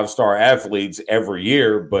return 5-star athletes every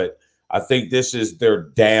year, but I think this is their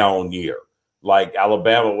down year. Like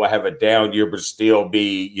Alabama will have a down year, but still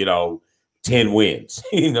be, 10 wins,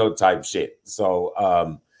 type shit. So,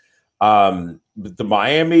 but the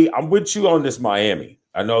Miami, I'm with you on this Miami.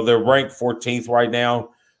 I know they're ranked 14th right now.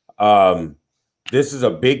 This is a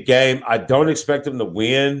big game. I don't expect them to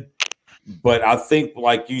win, but I think,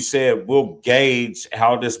 like you said, we'll gauge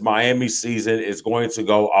how this Miami season is going to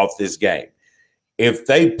go off this game. If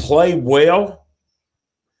they play well,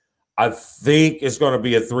 I think it's going to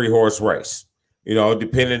be a 3-horse race.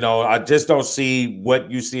 Depending on, I just don't see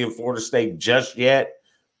what you see in Florida State just yet,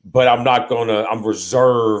 but I'm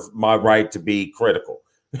reserved my right to be critical.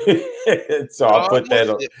 So I'll put that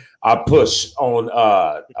on. I push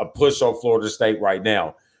on Florida State right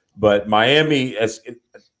now, but Miami,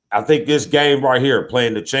 I think this game right here,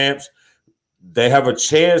 playing the champs, they have a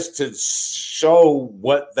chance to show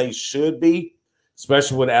what they should be,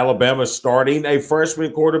 especially with Alabama starting a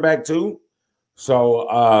freshman quarterback too.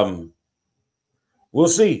 So we'll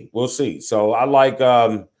see. So I like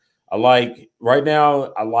right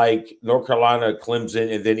now. I like North Carolina,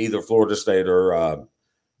 Clemson, and then either Florida State or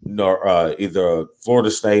either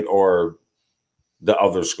Florida State or the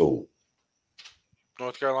other school.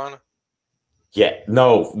 North Carolina? Yeah.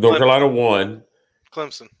 No, North Carolina 1.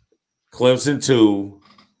 Clemson 2.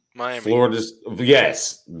 Miami. Florida.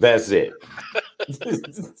 Yes, that's it.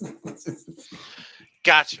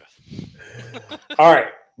 Gotcha. All right.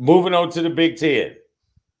 Moving on to the Big Ten.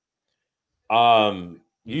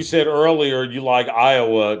 You said earlier you like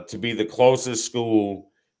Iowa to be the closest school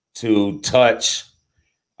to touch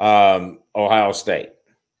Ohio State.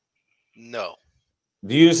 No.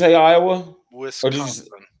 Do you say Iowa?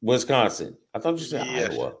 Wisconsin. I thought you said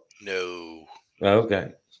Iowa. No.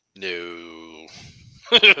 Okay. No.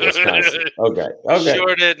 Wisconsin. Okay.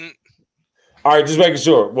 Sure didn't. All right, just making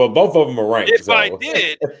sure. Well, both of them are ranked. If I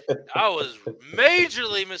did, I was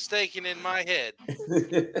majorly mistaken in my head.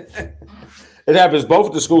 It happens. Both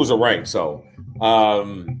of the schools are ranked. So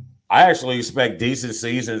I actually expect decent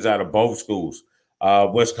seasons out of both schools.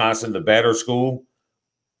 Wisconsin, the better school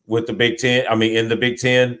with the Big Ten. I mean, in the Big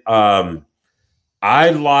Ten.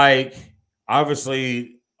 I like,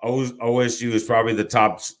 obviously, OSU is probably the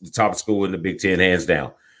top school in the Big Ten, hands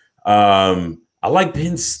down. I like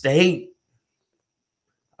Penn State.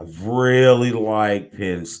 I really like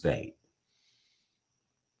Penn State.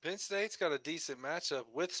 Penn State's got a decent matchup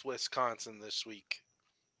with Wisconsin this week.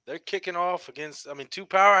 They're kicking off against, two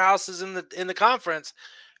powerhouses in the conference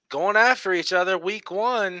going after each other week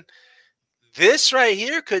 1. This right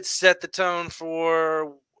here could set the tone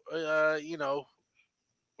for,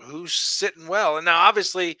 who's sitting well. And now,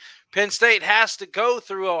 obviously, Penn State has to go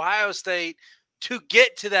through Ohio State to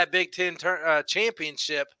get to that Big Ten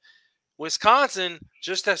championship. Wisconsin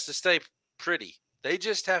just has to stay pretty. They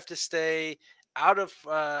just have to stay out of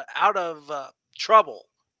trouble,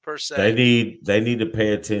 per se. They need to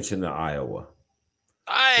pay attention to Iowa.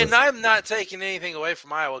 I'm not taking anything away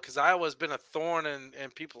from Iowa because Iowa's been a thorn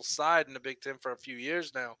in people's side in the Big Ten for a few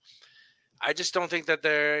years now. I just don't think that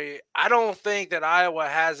I don't think that Iowa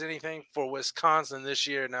has anything for Wisconsin this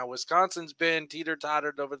year. Now, Wisconsin's been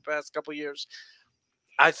teeter-tottered over the past couple of years.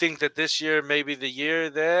 I think that this year may be the year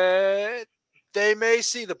that they may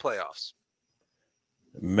see the playoffs.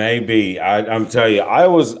 Maybe. I'm telling you, I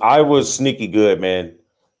was sneaky good, man.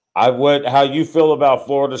 How you feel about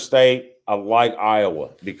Florida State? I like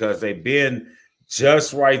Iowa because they've been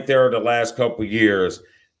just right there the last couple of years.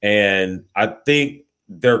 And I think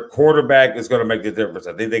their quarterback is going to make the difference.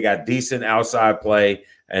 I think they got decent outside play,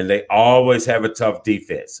 and they always have a tough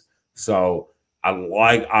defense. So I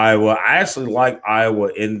like Iowa. I actually like Iowa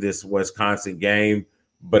in this Wisconsin game,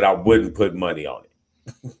 but I wouldn't put money on it.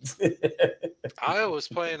 Iowa's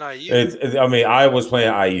playing IU. Iowa's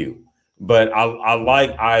playing IU, but I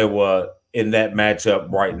like Iowa in that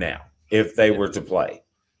matchup right now if they were to play.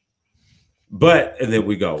 But and then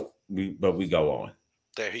we go on.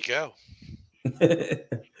 There you go.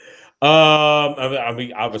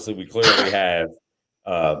 Obviously, we clearly have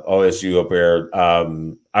OSU up there.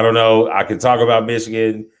 I don't know. I can talk about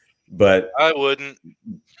Michigan, but I wouldn't.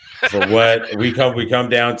 For what we come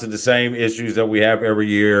down to the same issues that we have every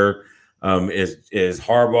year. Is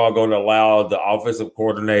Harbaugh going to allow the offensive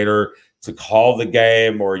coordinator to call the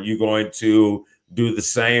game, or are you going to do the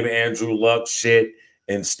same Andrew Luck shit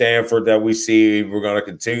in Stanford that we see? We're going to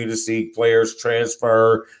continue to see players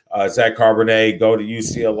transfer. Zach Charbonnet go to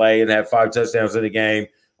UCLA and have 5 touchdowns in the game,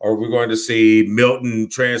 or we're going to see Milton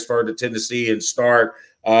transfer to Tennessee and start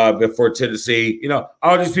before Tennessee.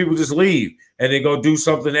 All these people just leave and then go do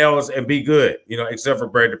something else and be good. Except for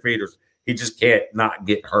Brandon Peters, he just can't not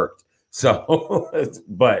get hurt. So,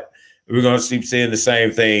 but we're going to keep seeing the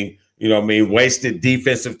same thing. Wasted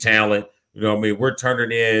defensive talent. We're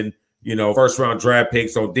turning in, first round draft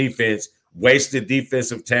picks on defense, wasted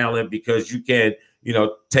defensive talent because you can't,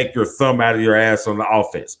 take your thumb out of your ass on the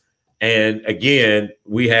offense. And again,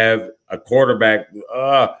 we have a quarterback.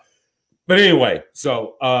 But anyway,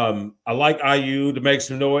 so I like IU to make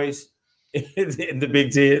some noise in the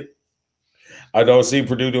Big Ten. I don't see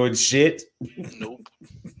Purdue doing shit. Nope.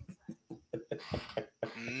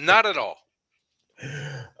 Not at all.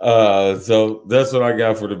 So that's what I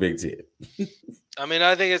got for the Big Ten.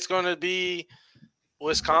 I think it's going to be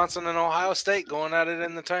Wisconsin and Ohio State going at it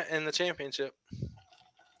in the championship.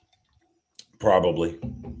 Probably.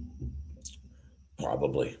 All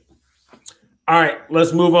right,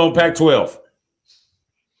 let's move on. Pac-12.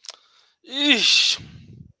 Eesh.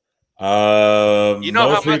 How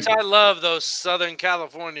much I love those Southern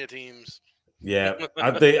California teams. Yeah,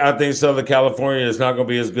 I think Southern California is not going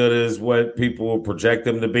to be as good as what people project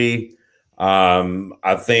them to be.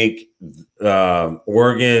 I think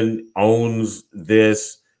Oregon owns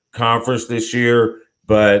this conference this year,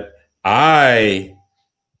 but I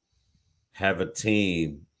have a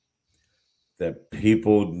team that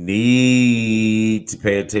people need to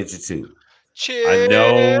pay attention to. Chip. I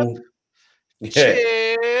know.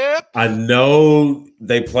 Chip. I know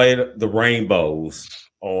they played the Rainbows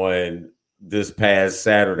on this past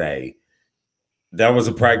Saturday. That was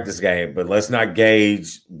a practice game, but let's not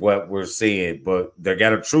gauge what we're seeing. But they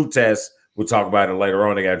got a true test. We'll talk about it later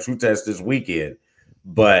on. They got a true test this weekend.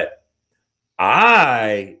 But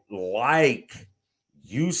I like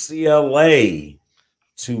UCLA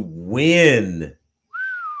to win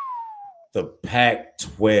the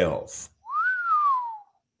Pac-12.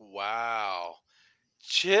 Wow.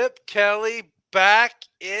 Chip Kelly back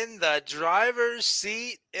in the driver's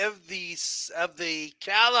seat of the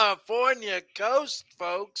California coast,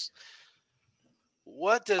 folks.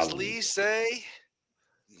 What does Lee say?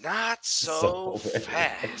 Not so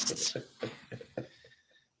fast.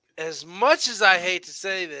 As much as I hate to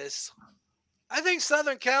say this, I think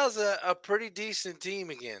Southern Cal's a pretty decent team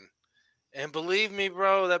again. And believe me,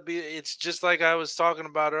 bro, it's just like I was talking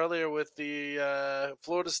about earlier with the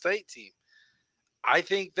Florida State team. I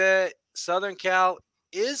think that Southern Cal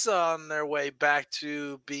is on their way back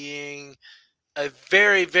to being a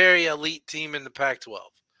very, very elite team in the Pac-12.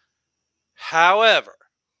 However,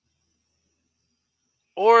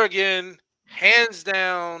 Oregon, hands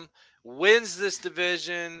down, wins this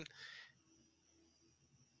division,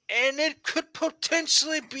 and it could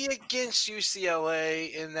potentially be against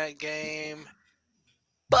UCLA in that game,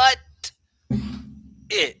 but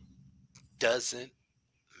it doesn't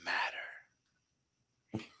matter.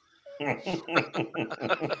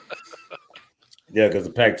 Yeah, because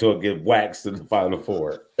the Pac-12 get waxed in the Final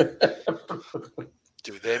Four.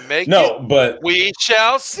 Do they make it? No, but we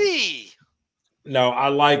shall see. No, I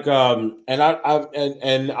like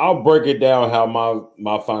and I'll break it down how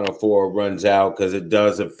my Final Four runs out because it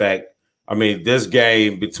does affect. This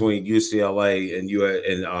game between UCLA and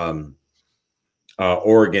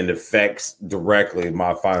Oregon affects directly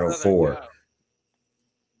my Final Four.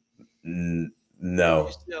 No,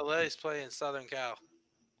 UCLA is playing Southern Cal.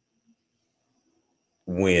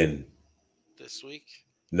 When? This week?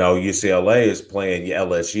 No, UCLA is playing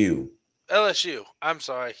LSU. LSU. I'm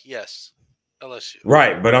sorry. Yes. LSU.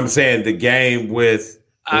 Right, but I'm saying the game with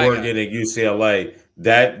Oregon and UCLA,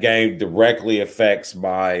 that game directly affects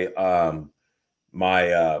my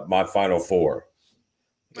my Final Four.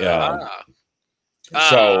 Ah.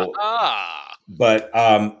 So, Ah. but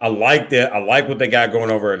I like that. I like what they got going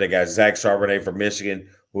over. They got Zach Charbonnet from Michigan,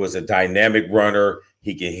 who is a dynamic runner.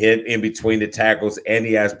 He can hit in between the tackles, and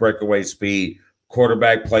he has breakaway speed.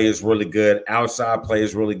 Quarterback play is really good. Outside play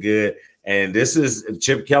is really good. And this is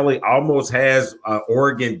Chip Kelly almost has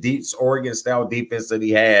Oregon style defense that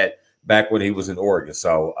he had back when he was in Oregon.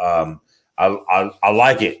 So I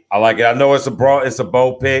like it. I like it. I know it's a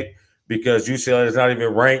bold pick because UCLA is not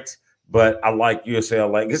even ranked, but I like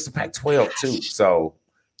UCLA. It's the Pac-12 too. So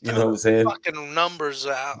you know what I'm saying? Fucking numbers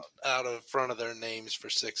out of front of their names for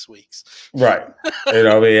 6 weeks. Right. I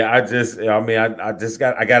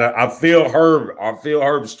feel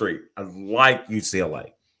Herb Street. I like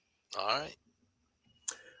UCLA. All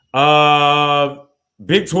right.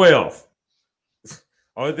 Big 12.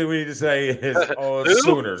 Only thing we need to say is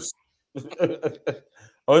Sooners.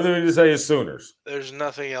 Only thing we need to say is Sooners. There's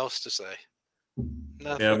nothing else to say.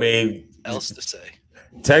 Nothing else to say.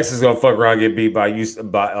 Texas is gonna fuck around and get beat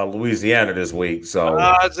by Louisiana this week. So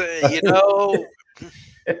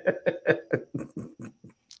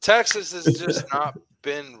Texas has just not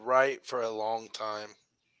been right for a long time.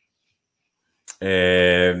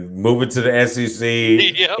 And moving to the SEC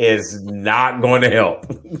is not going to help.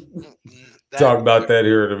 Talk about that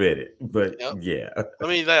here in a minute. But yeah. I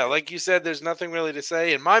mean, like you said, there's nothing really to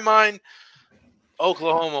say. In my mind,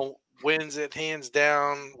 Oklahoma wins it hands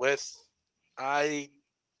down I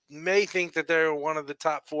may think that they're one of the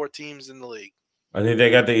top 4 teams in the league. I think they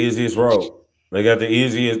got the easiest road. They have the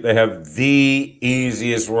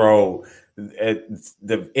easiest road at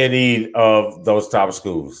any of those top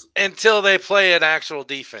schools. Until they play an actual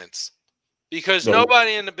defense. Because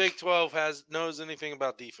nobody in the Big 12 knows anything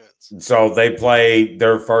about defense. So they play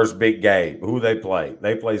their first big game. Who they play?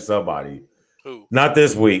 They play somebody. Who? Not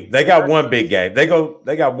this week. They got one big game. They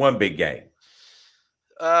got one big game.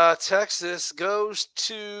 Texas goes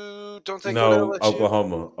to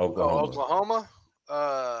Oklahoma. Oklahoma.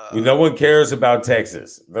 No one cares about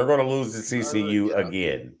Texas. They're going to lose to TCU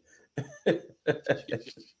again.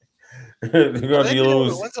 They're going to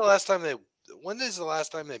lose. When is the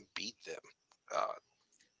last time they beat them?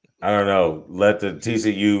 I don't know. Let the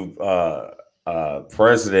TCU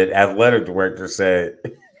president, athletic director said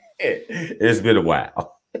it's been a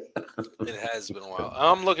while. It has been a while.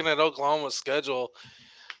 I'm looking at Oklahoma's schedule.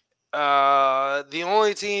 The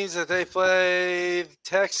only teams that they play,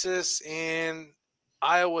 Texas and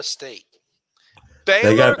Iowa State. Baylor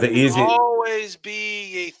they got the easy. Always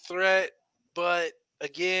be a threat, but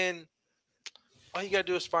again, all you gotta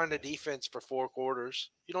do is find a defense for 4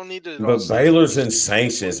 quarters. You don't need to. But Baylor's in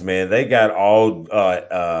sanctions, man. They got all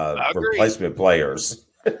replacement players.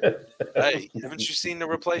 Hey, haven't you seen the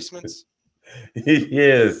replacements?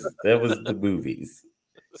 Yes, that was the movies.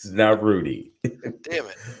 It's not Rudy. Damn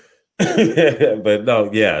it. But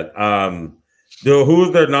no, yeah.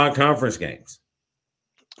 Who's their non-conference games?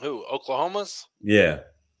 Who? Oklahoma's? Yeah.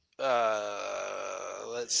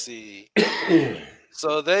 Let's see.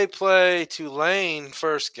 So they play Tulane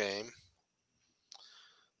first game.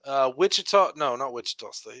 Wichita. No, not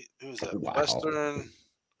Wichita State. Who's that? Wow. Western.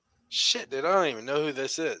 Shit, dude. I don't even know who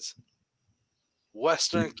this is.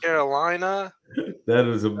 Western Carolina. That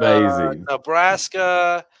is amazing.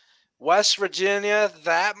 Nebraska. West Virginia.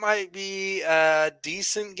 That might be a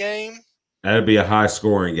decent game. That'd be a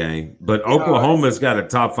high-scoring game. But Oklahoma's got a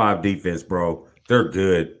top 5 defense, bro. They're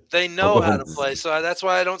good. They know how to play, so that's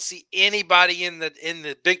why I don't see anybody in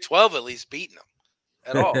the Big 12 at least beating them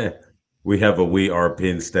at all. We are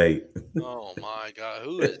Penn State. Oh my God,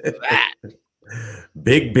 who is that?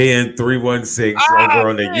 Big Ben 316 over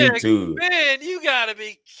on the YouTube. Ben, you gotta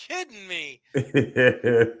be kidding me. Big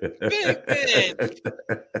Ben.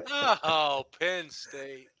 Oh, Penn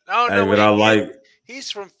State. I don't know. But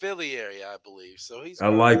he's from Philly area, I believe. So I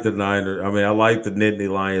like the Niners. I mean, I like the Nittany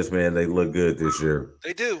Lions, man. They look good this year.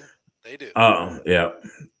 They do. Yeah.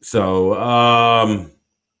 So, are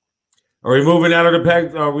we moving out of the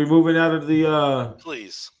Pac? Are we moving out of the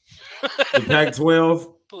please the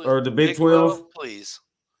Pac-12 or the Big 12? Please.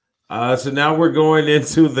 So now we're going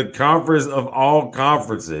into the conference of all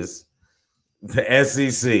conferences, the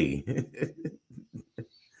SEC.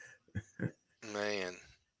 Man.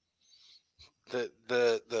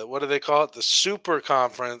 The what do they call it? The super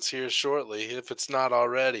conference here shortly, if it's not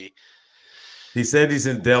already. He said he's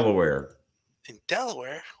in Delaware. In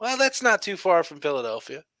Delaware? Well, that's not too far from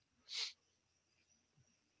Philadelphia.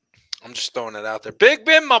 I'm just throwing it out there. Big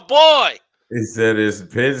Ben, my boy. He said it's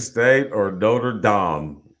Penn State or Notre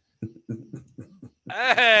Dame.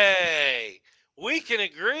 Hey, we can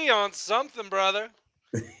agree on something, brother.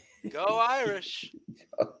 Go Irish.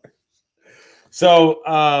 So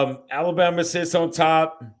Alabama sits on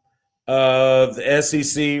top of the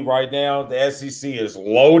SEC right now. The SEC is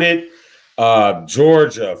loaded.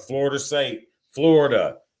 Georgia, Florida State,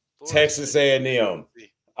 Florida, Texas A&M.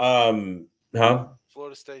 Huh?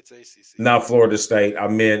 Florida State's ACC. Not Florida State. I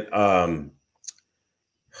meant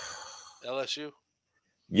LSU.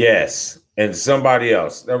 yes, and somebody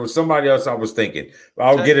else. There was somebody else I was thinking.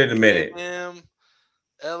 I'll Texas get it in a minute. A&M,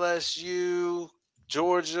 LSU,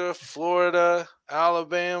 Georgia, Florida,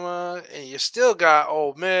 Alabama, and you still got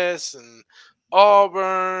Ole Miss and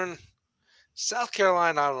Auburn. South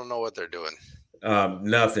Carolina, I don't know what they're doing.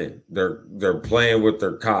 Nothing. They're playing with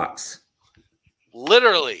their cocks.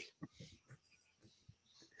 Literally.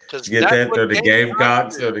 Get that? They're the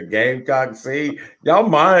Gamecocks. They're the Gamecocks. See, y'all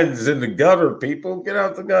minds in the gutter, people. Get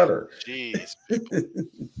out the gutter. Jeez.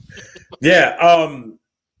 Yeah.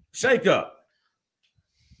 Shake up.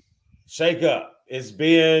 Shake up. It's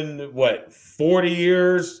been what 40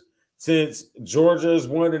 years since Georgia's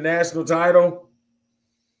won the national title.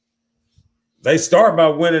 They start by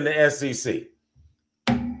winning the SEC.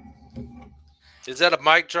 Is that a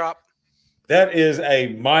mic drop? That is a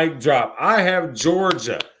mic drop. I have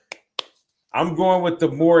Georgia. I'm going with the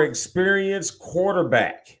more experienced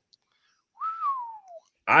quarterback.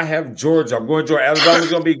 I have Georgia. I'm going Georgia. Alabama's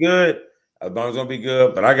going to be good. Alabama's going to be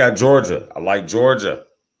good, but I got Georgia. I like Georgia.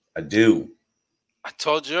 I do. I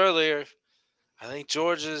told you earlier, I think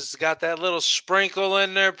Georgia's got that little sprinkle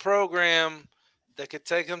in their program that could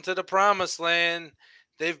take them to the promised land.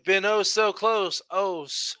 They've been oh so close, oh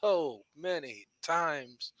so many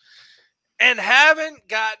times, and haven't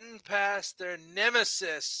gotten past their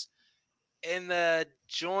nemesis in the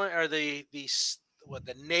joint or the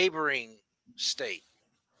neighboring state.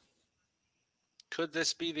 Could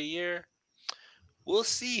this be the year? We'll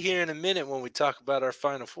see here in a minute when we talk about our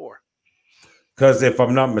Final Four. Because if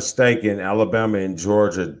I'm not mistaken, Alabama and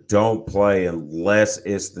Georgia don't play unless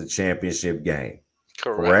it's the championship game.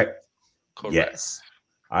 Correct? Yes.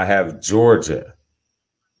 I have Georgia.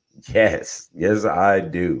 Yes. Yes, I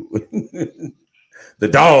do. The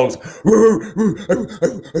dogs.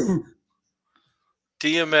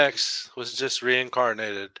 DMX was just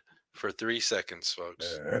reincarnated for 3 seconds,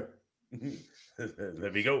 folks.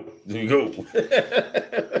 Let me go. Let me go.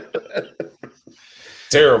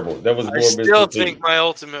 Terrible. That was more I still think my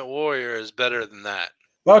Ultimate Warrior is better than that.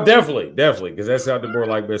 Well, definitely, because that sounded more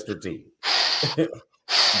like Mr. T.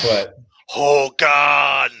 But oh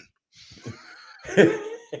God.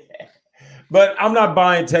 But I'm not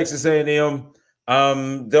buying Texas A&M.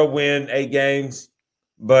 They'll win 8 games,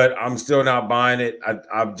 but I'm still not buying it.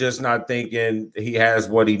 I'm just not thinking he has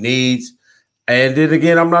what he needs. And then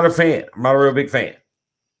again, I'm not a fan. I'm not a real big fan.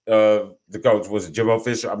 The coach was Jimbo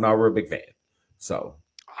Fisher. I'm not a real big fan. So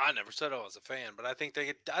I never said I was a fan, but I think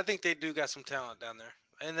they do got some talent down there.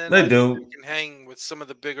 And then they do. They can hang with some of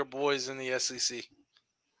the bigger boys in the SEC.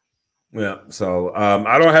 Yeah. So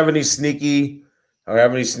I don't have any sneaky. I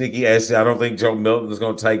don't think Joe Milton is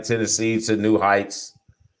going to take Tennessee to new heights.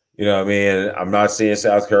 You know what I mean? I'm not seeing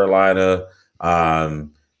South Carolina.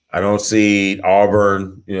 I don't see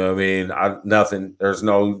Auburn. You know what I mean? Nothing. There's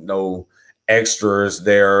no extras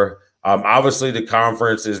there. Obviously, the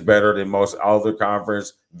conference is better than most other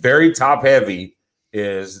conference. Very top heavy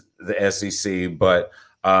is the SEC, but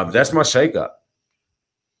that's my shakeup.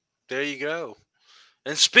 There you go.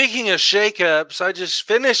 And speaking of shakeups, I just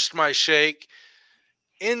finished my shake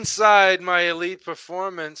inside my Elite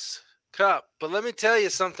Performance Cup. But let me tell you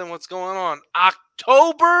something. What's going on?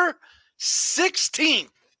 October 16th.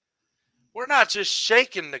 We're not just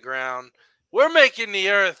shaking the ground. We're making the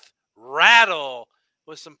earth rattle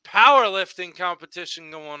with some powerlifting competition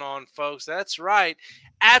going on, folks. That's right.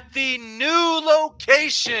 At the new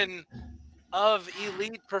location of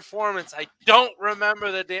Elite Performance. I don't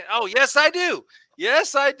remember the day. Oh, yes, I do.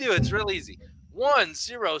 Yes, I do. It's real easy.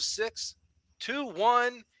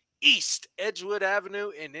 10621 East Edgewood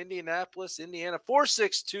Avenue in Indianapolis, Indiana.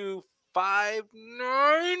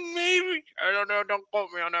 46259, maybe. I don't know. Don't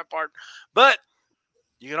quote me on that part. But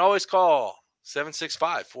you can always call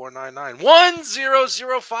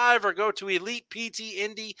 765-499-1005 or go to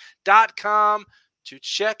eliteptindy.com to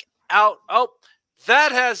check out. Oh,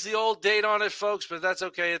 that has the old date on it, folks, but that's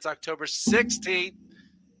okay. It's October 16th.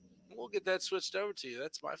 We'll get that switched over to you.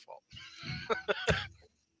 That's my fault.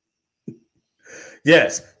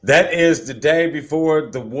 Yes, that is the day before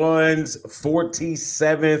the one's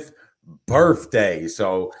 47th birthday.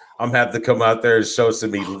 So I'm going to have to come out there and show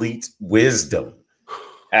some elite wisdom.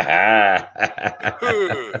 All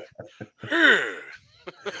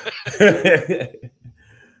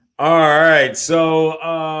right. So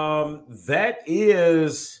that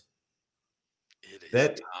is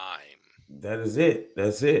That time. that is it.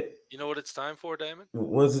 That's it. You know what it's time for, Damon?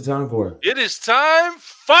 What's the time for? It is time,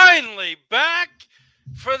 finally, back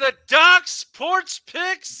for the Doc Sports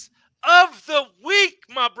Picks of the Week,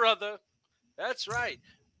 my brother. That's right.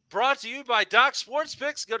 Brought to you by Doc Sports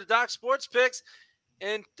Picks. Go to Doc Sports Picks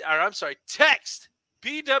text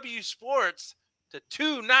BW Sports to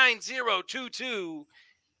 29022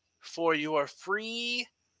 for your free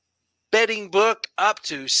betting book up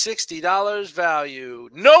to $60 value.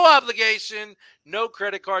 No obligation, no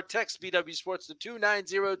credit card. Text BW Sports to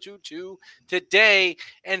 29022 today.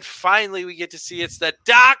 And finally, we get to see it's the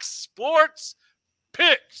Doc Sports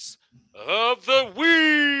Picks of the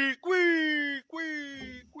Week.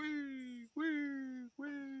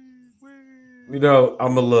 You know,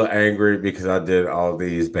 I'm a little angry because I did all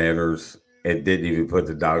these banners and didn't even put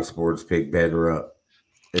the Doc Sports Pick banner up.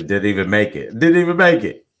 It didn't even make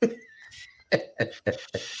it.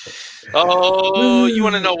 Oh, you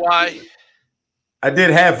want to know why? I did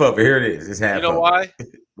half of it. Here it is. It's half. You know of why?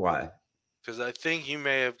 It. Why? Because I think you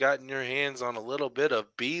may have gotten your hands on a little bit of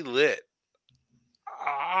B-Lit.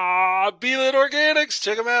 B-Lit Organics.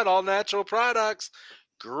 Check them out. All natural products.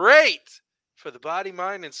 Great for the body,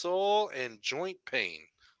 mind, and soul, and joint pain.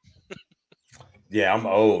 Yeah, I'm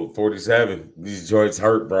old. 47. These joints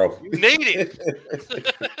hurt, bro. You need it.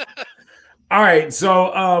 All right,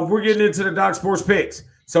 so we're getting into the Doc Sports Picks.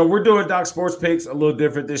 So we're doing Doc Sports Picks a little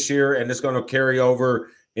different this year, and it's going to carry over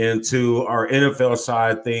into our NFL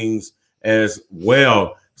side things as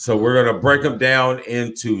well. So we're going to break them down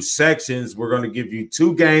into sections. We're going to give you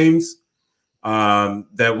 2 games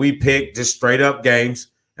that we pick, just straight up games,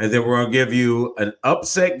 and then we're going to give you an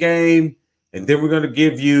upset game, and then we're going to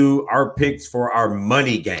give you our picks for our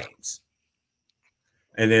money games.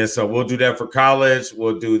 And then so we'll do that for college.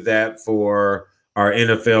 We'll do that for our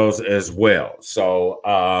NFLs as well. So,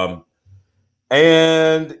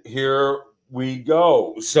 and here we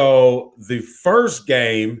go. So the first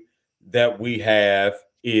game that we have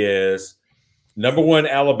is number 1,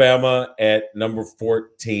 Alabama at number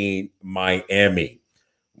 14, Miami.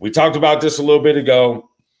 We talked about this a little bit ago.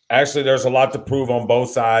 Actually, there's a lot to prove on both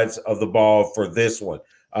sides of the ball for this one.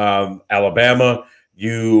 Alabama,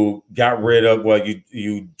 you got rid of,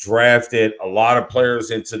 you drafted a lot of players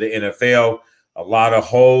into the NFL, a lot of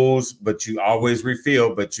holes, but you always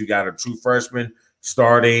refill, but you got a true freshman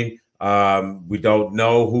starting. We don't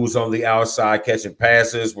know who's on the outside catching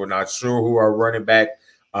passes. We're not sure who our running back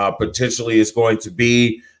potentially is going to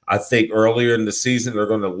be. I think earlier in the season, they're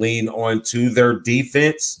going to lean on to their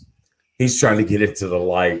defense. He's trying to get into the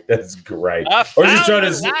light. That's great. Or he's trying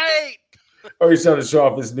to show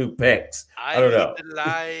off his new pecs. I don't know. The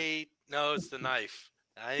light. No, it's the knife.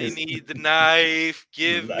 I need the knife.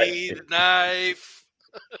 Give me the knife.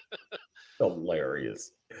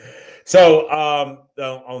 Hilarious. So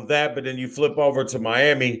on that, but then you flip over to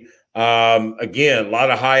Miami. Again, a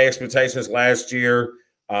lot of high expectations last year.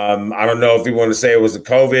 I don't know if you want to say it was the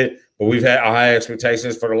COVID, but we've had high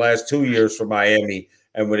expectations for the last 2 years for Miami.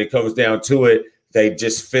 And when it comes down to it, they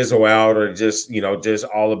just fizzle out or just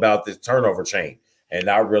all about this turnover chain and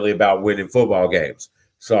not really about winning football games.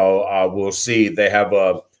 So we'll see. They have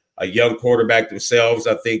a young quarterback themselves.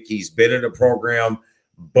 I think he's been in the program,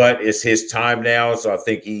 but it's his time now. So I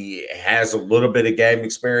think he has a little bit of game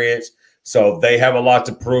experience. So they have a lot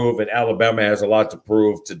to prove, and Alabama has a lot to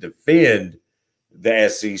prove to defend the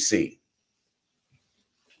SEC.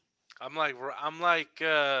 I'm like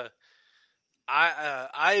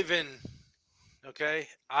Ivan. Okay,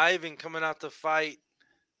 Ivan coming out to fight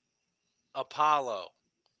Apollo.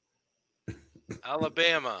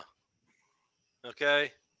 Alabama.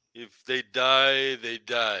 Okay, if they die, they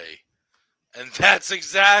die, and that's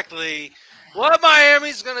exactly what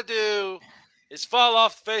Miami's gonna do. Is fall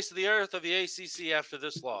off the face of the earth of the ACC after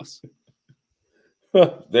this loss.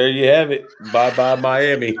 There you have it. Bye-bye,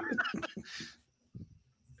 Miami.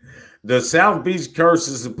 The South Beach curse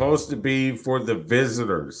is supposed to be for the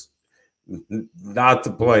visitors, not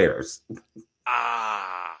the players.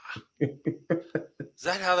 Is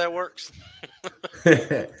that how that works?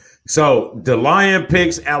 So, the Lion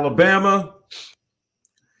picks Alabama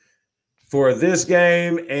for this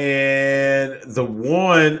game, and the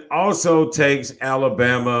one also takes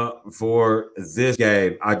Alabama for this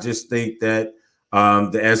game. I just think that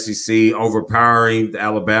the SEC overpowering, the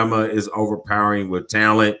Alabama is overpowering with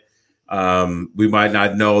talent. We might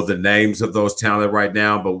not know the names of those talent right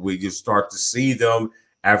now, but we just start to see them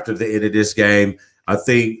after the end of this game. I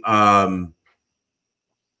think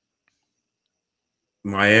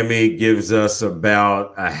Miami gives us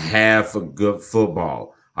about a half of good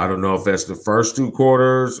football. I don't know if that's the first 2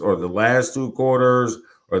 quarters or the last 2 quarters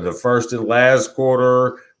or the first and last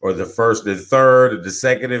quarter, or the first and third, or the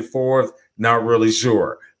second and fourth. Not really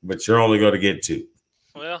sure, but you're only going to get 2.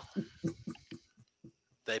 Well,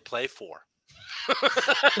 they play 4.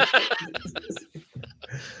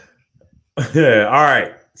 Yeah, all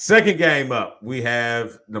right. Second game up. We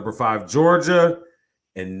have number 5 Georgia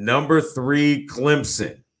and number 3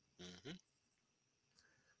 Clemson.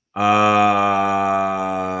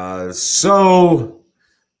 So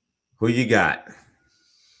who you got?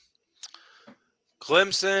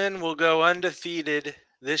 Clemson will go undefeated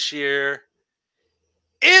this year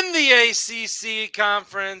in the ACC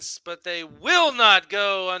conference, but they will not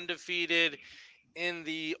go undefeated in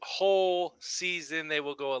the whole season. They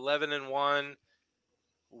will go 11-1.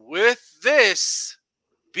 With this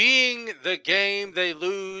being the game they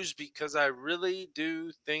lose, because I really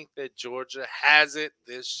do think that Georgia has it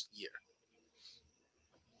this year.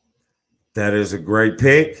 That is a great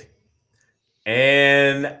pick.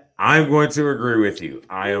 And I'm going to agree with you.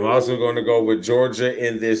 I am also going to go with Georgia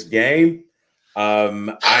in this game.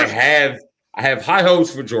 I have high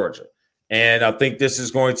hopes for Georgia. And I think this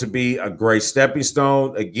is going to be a great stepping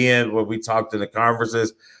stone. Again, when we talked in the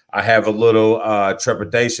conferences, I have a little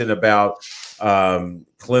trepidation about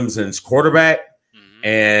Clemson's quarterback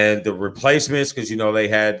and the replacements, because, they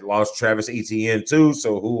had lost Travis Etienne too.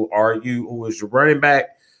 So who is your running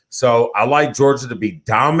back? So I like Georgia to be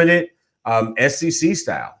dominant, SEC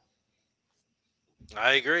style.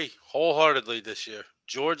 I agree wholeheartedly this year.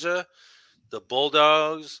 Georgia, the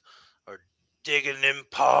Bulldogs are digging them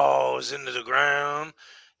paws into the ground,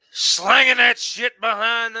 slanging that shit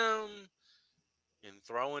behind them, and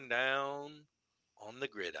throwing down on the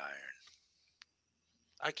gridiron.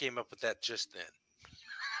 I came up with that just then.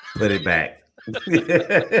 Put it back.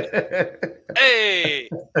 Hey!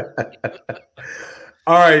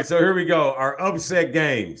 All right, so here we go. Our upset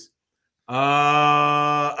games.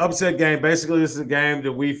 Upset game. Basically, this is a game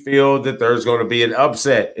that we feel that there's going to be an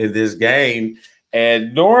upset in this game.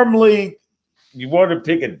 And normally you want to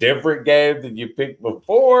pick a different game than you picked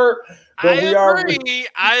before. But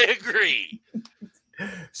I agree.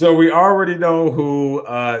 So we already know who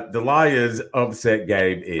the Lions' upset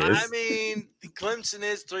game is. I mean, Clemson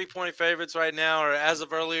is 3-point favorites right now, or as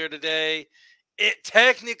of earlier today. It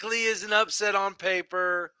technically is an upset on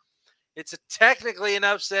paper. It's technically an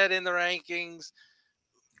upset in the rankings.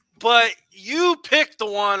 But you picked the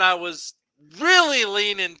one I was really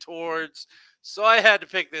leaning towards, so I had to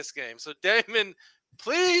pick this game. So, Damon,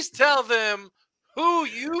 please tell them who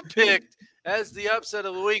you picked as the upset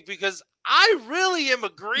of the week, because I really am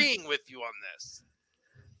agreeing with you on this.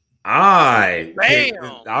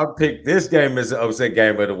 I'll pick this game as the upset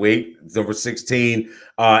game of the week. Number 16,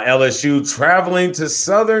 LSU traveling to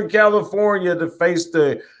Southern California to face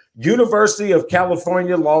the University of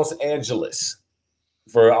California, Los Angeles.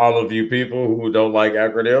 For all of you people who don't like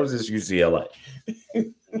acronyms, it's UCLA.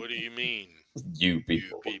 What do you mean? You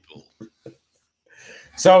people. You people.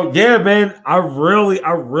 So, yeah, man, I really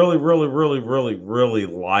like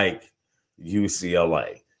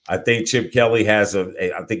UCLA. I think Chip Kelly I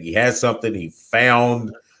think he has something he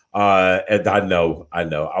found. And I know. I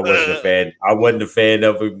wasn't a fan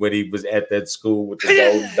of him when he was at that school with the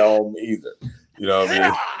Golden Dome either. You know what I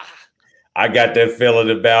mean? I got that feeling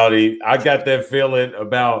about him. I got that feeling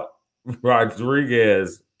about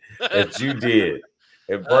Rodriguez that you did,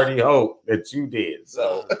 and Bernie Hope that you did.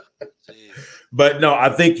 So, but no, I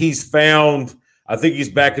think he's back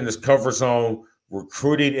in his comfort zone,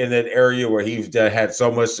 recruiting in that area where he's had so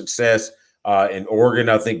much success in Oregon.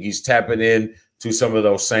 I think he's tapping in to some of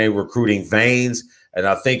those same recruiting veins, and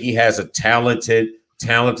I think he has a talented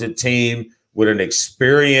team with an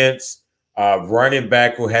experienced running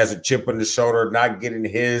back who has a chip on the shoulder, not getting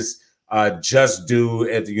his just due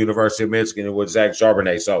at the University of Michigan with Zach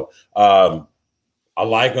Charbonnet. So I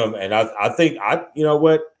like him, and I think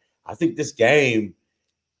this game,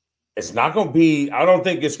 it's not going to be – I don't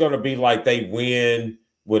think it's going to be like they win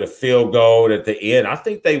with a field goal at the end. I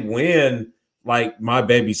think they win like my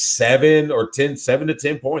baby 7 to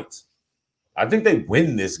 10 points. I think they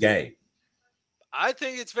win this game. I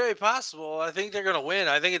think it's very possible. I think they're going to win.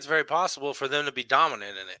 I think it's very possible for them to be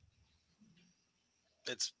dominant in it.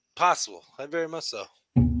 It's possible. Very much so.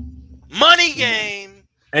 Money game.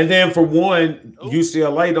 And then for one,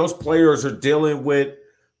 UCLA, those players are dealing with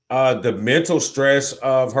the mental stress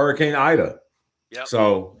of Hurricane Ida. Yep.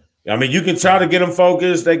 So, I mean, you can try to get them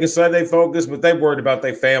focused. They can say they focus, but they're worried about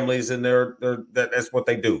their families, and that's what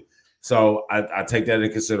they do. So I take that into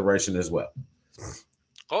consideration as well.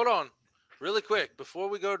 Hold on. Really quick, before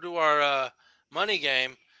we go to our money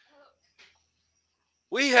game,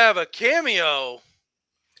 we have a cameo.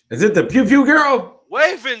 Is it the Pew Pew Girl?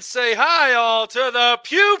 Wave and say hi all to the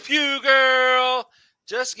Pew Pew Girl.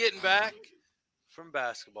 Just getting back from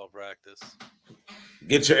basketball practice.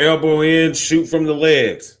 Get your elbow in, shoot from the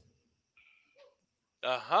legs.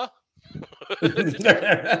 Uh-huh.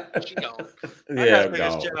 She gone. I Yeah,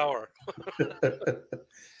 gotta take a shower.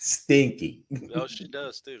 Stinky. Oh, she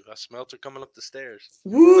does too. I smelt her coming up the stairs.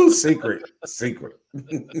 Woo, secret.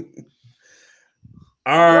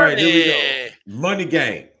 All right, here we go. Money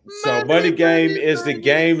game. So money game is the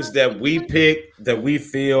games that we pick that we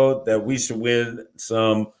feel that we should win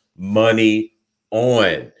some money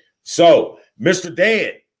on. So, Mr.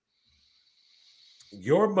 Dan,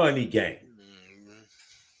 your money game.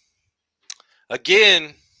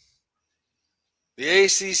 Again, the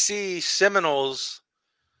ACC Seminoles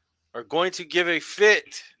are going to give a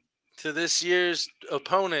fit to this year's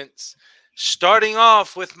opponents, starting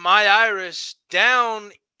off with my Irish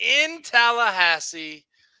down in Tallahassee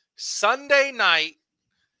Sunday night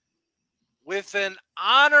with an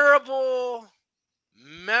honorable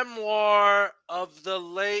memoir of the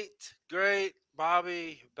late, great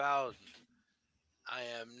Bobby Bowden. I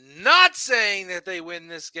am not saying that they win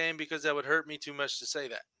this game because that would hurt me too much to say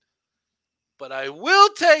that. But I will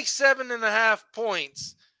take 7.5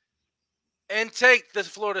 points and take the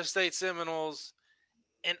Florida State Seminoles.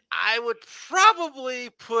 And I would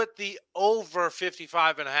probably put the over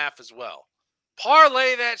 55.5 as well.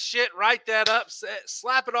 Parlay that shit, write that up,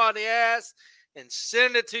 slap it on the ass, and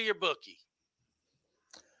send it to your bookie.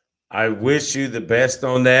 I wish you the best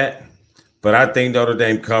on that, but I think Notre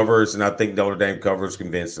Dame covers, and I think Notre Dame covers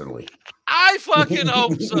convincingly. I fucking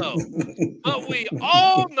hope so. But we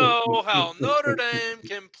all know how Notre Dame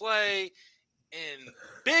can play in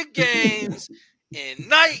big games, in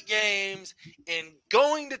night games, and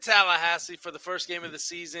going to Tallahassee for the first game of the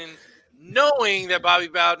season, knowing that Bobby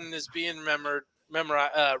Bowden is being remembered.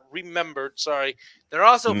 Sorry. They're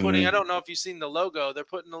also putting, I don't know if you've seen the logo, they're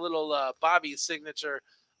putting a little Bobby signature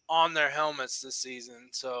on their helmets this season.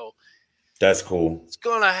 So that's cool. It's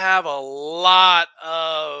going to have a lot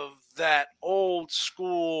of that old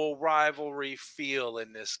school rivalry feel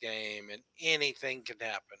in this game, and anything can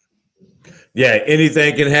happen. Yeah,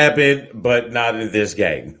 anything can happen, but not in this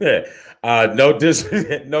game. No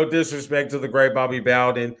disrespect to the great Bobby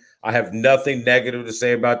Bowden. I have nothing negative to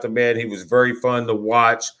say about the man. He was very fun to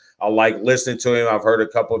watch. I like listening to him. I've heard a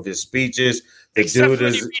couple of his speeches. The Except dude when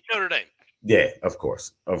is you beat Notre Dame. Yeah, of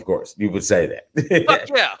course, you would say that. Fuck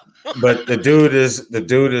yeah. But the dude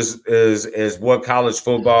is what college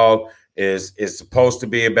football is supposed to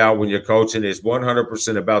be about when you're coaching. It's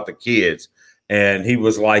 100% about the kids, and he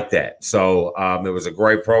was like that. So it was a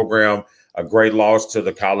great program, a great loss to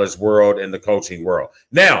the college world and the coaching world.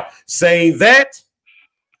 Now, saying that,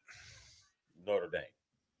 Notre Dame.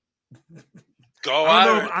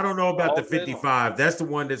 I don't know about the 55. That's the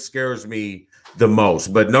one that scares me the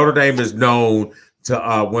most. But Notre Dame is known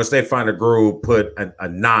to once they find a groove, put a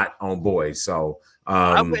knot on boys. So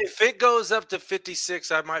if it goes up to 56,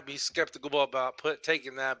 I might be skeptical about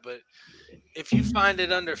taking that. But if you find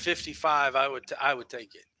it under 55, I would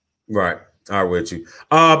take it. Right, I'm with you.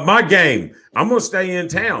 My game, I'm gonna stay in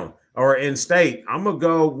town or in state. I'm gonna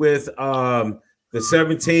go with the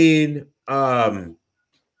 17.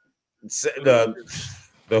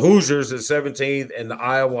 The Hoosiers at 17th and the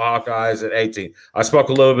Iowa Hawkeyes at 18th. I spoke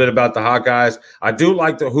a little bit about the Hawkeyes. I do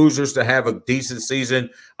like the Hoosiers to have a decent season.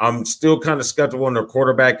 I'm still kind of skeptical on their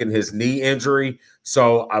quarterback and his knee injury.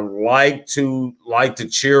 So I like to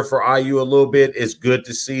cheer for IU a little bit. It's good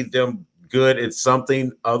to see them good at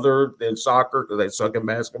something other than soccer because they suck at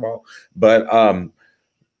basketball. But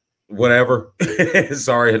whatever.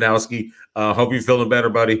 Sorry, Hanowski. Hope you're feeling better,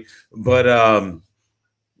 buddy. But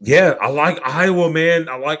yeah, I like Iowa, man.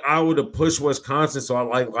 I like Iowa to push Wisconsin, so I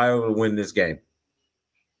like Iowa to win this game.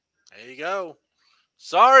 There you go.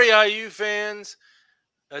 Sorry, IU fans.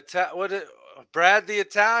 Brad the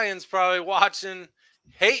Italian's probably watching,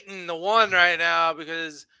 hating the one right now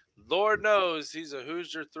because Lord knows he's a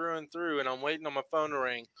Hoosier through and through, and I'm waiting on my phone to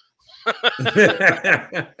ring.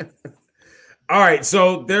 All right,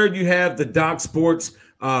 so there you have the Doc Sports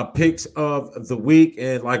picks of the week.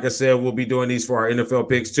 And like I said, we'll be doing these for our NFL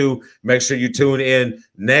picks too. Make sure you tune in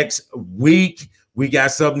next week. We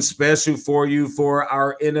got something special for you for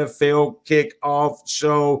our NFL kickoff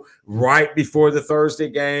show right before the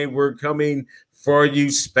Thursday game. We're coming for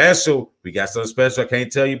you special. We got something special. I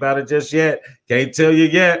can't tell you about it just yet. Can't tell you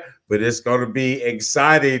yet, but it's going to be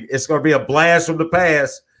exciting. It's going to be a blast from the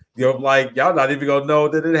past. You're like, y'all not even going to know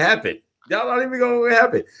that it happened. Y'all not even going to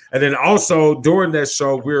happen. And then also during that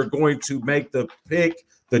show, we're going to make the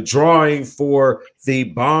drawing for the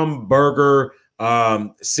Bomb Burger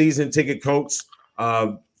season ticket coach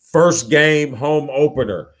First game home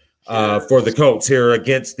opener for the Colts here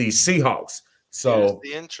against the Seahawks. So here's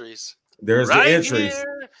the entries. There's right the entries.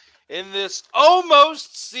 Here in this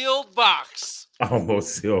almost sealed box.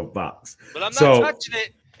 Almost sealed box. But I'm not touching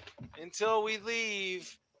it until we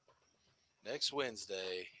leave next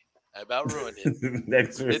Wednesday. I about ruined it.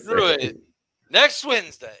 Next Wednesday. Ruined it. Next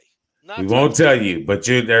Wednesday. We won't tell you, but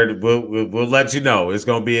we'll let you know. It's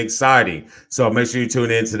going to be exciting. So make sure you tune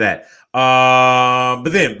into that. But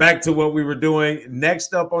then back to what we were doing.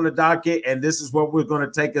 Next up on the docket, and this is what we're going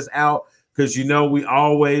to take us out because we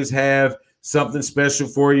always have something special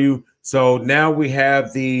for you. So now we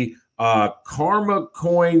have the Karma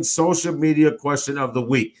Coin social media question of the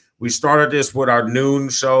week. We started this with our noon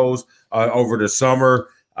shows over the summer.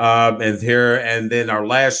 And then our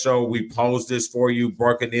last show, we posed this for you,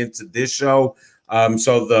 broken into this show.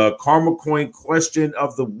 So the Karma Coin question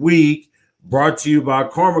of the week brought to you by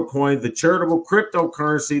Karma Coin, the charitable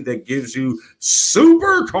cryptocurrency that gives you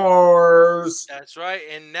supercars. That's right.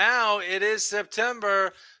 And now it is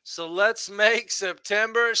September. So let's make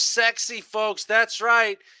September sexy, folks. That's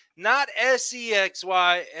right. Not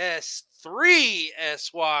SEXY,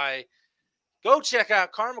 S3SY. Go check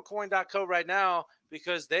out karmacoin.co right now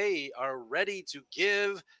because they are ready to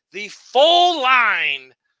give the full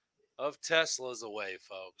line of Teslas away,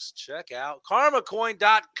 folks. Check out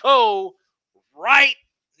karmacoin.co right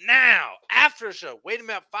now. After the show. Wait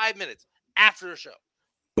about 5 minutes after the show.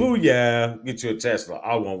 Booyah. Get you a Tesla.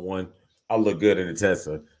 I want one. I'll look good in a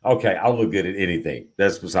Tesla. Okay, I'll look good at anything.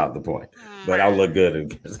 That's beside the point. But I'll look good in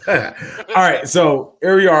All right, so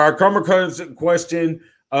here we are. Our Karma question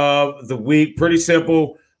of the week. Pretty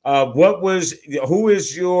simple. Who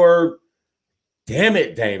is your, damn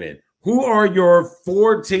it, Damon, who are your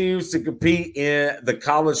 4 teams to compete in the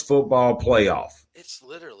college football playoff? It's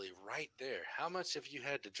literally right there. How much have you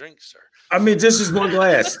had to drink, sir? I mean, this is one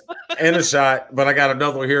glass and a shot, but I got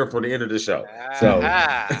another one here for the end of the show. So,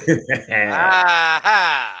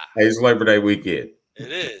 it's Labor Day weekend.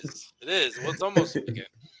 It is. Well, it's almost weekend.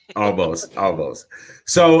 Almost.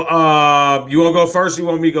 So, you want to go first? Or you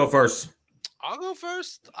want me to go first? I'll go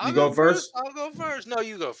first. I'll go first. No,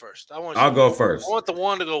 you go first. I'll go first. I want the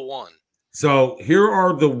one to go one. So here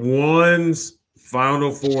are the ones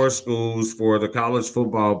Final Four schools for the college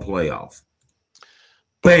football playoff.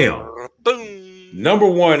 Bam. Boom. Number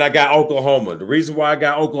 1, I got Oklahoma. The reason why I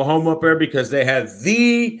got Oklahoma up there because they have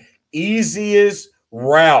the easiest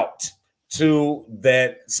route to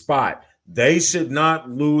that spot. They should not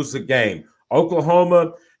lose a game.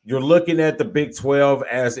 Oklahoma, you're looking at the Big 12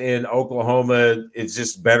 as in Oklahoma is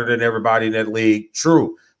just better than everybody in that league.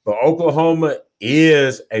 True. But Oklahoma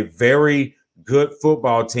is a very good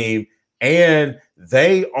football team, and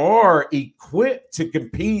they are equipped to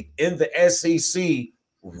compete in the SEC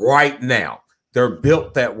right now. They're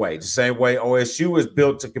built that way, the same way OSU is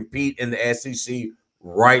built to compete in the SEC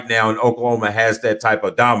right now, and Oklahoma has that type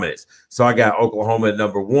of dominance. So I got Oklahoma at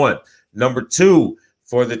number 1. Number 2,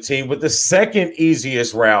 for the team with the second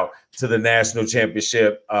easiest route to the national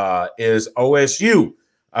championship is OSU.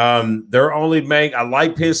 They're only I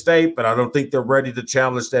like Penn State, but I don't think they're ready to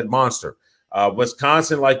challenge that monster.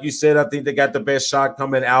 Wisconsin, like you said, I think they got the best shot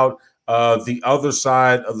coming out of the other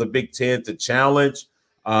side of the Big Ten to challenge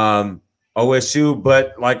OSU.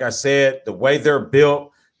 But like I said, the way they're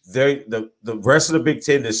built, the rest of the Big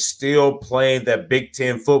Ten is still playing that Big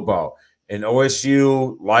Ten football. And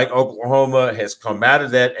OSU, like Oklahoma, has come out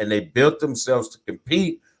of that, and they built themselves to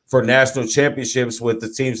compete for national championships with the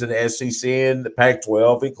teams in the SEC and the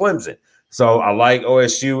Pac-12 and Clemson. So I like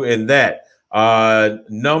OSU in that.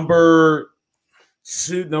 Number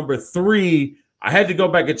 3, I had to go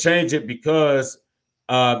back and change it because,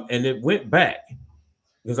 and it went back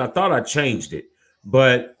because I thought I changed it,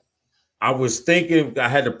 but I was thinking I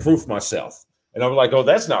had to proof myself, and I was like, oh,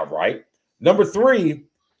 that's not right. Number 3,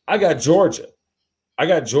 I got Georgia. I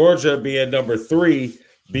got Georgia being number 3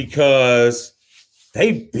 because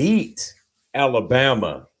they beat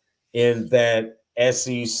Alabama in that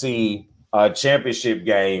SEC championship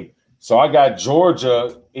game. So I got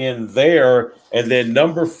Georgia in there. And then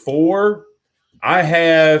number 4, I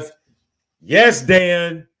have, yes,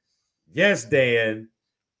 Dan.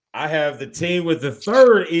 I have the team with the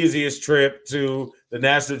third easiest trip to the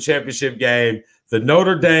national championship game, the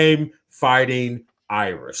Notre Dame Fighting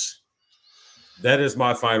Irish. That is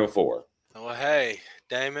my Final 4. Well, hey,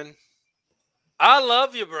 Damon, I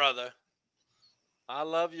love you, brother. I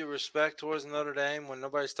love your respect towards Notre Dame when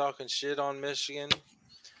nobody's talking shit on Michigan.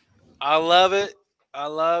 I love it.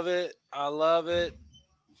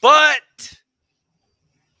 But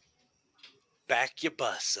back your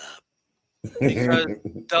bus up. because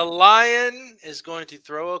the Lion is going to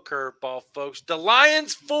throw a curveball, folks. The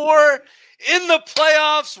Lions 4 in the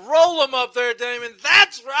playoffs. Roll them up there, Damon.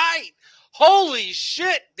 That's right. Holy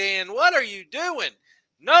shit, Dan. What are you doing?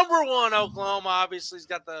 Number 1, Oklahoma obviously has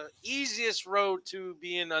got the easiest road to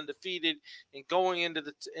being undefeated and going into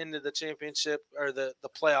the championship or the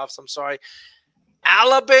playoffs. I'm sorry.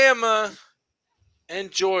 Alabama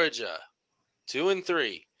and Georgia, 2 and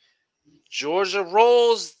 3. Georgia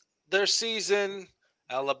rolls their season.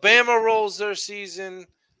 Alabama rolls their season.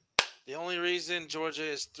 The only reason Georgia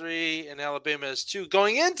is 3 and Alabama is 2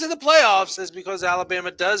 going into the playoffs is because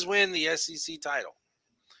Alabama does win the SEC title.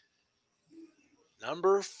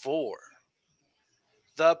 Number 4,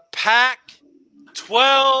 the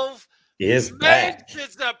Pac-12 Is back. makes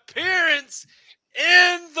its appearance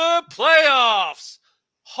in the playoffs.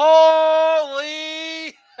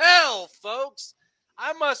 Holy hell, folks.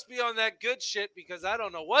 I must be on that good shit because I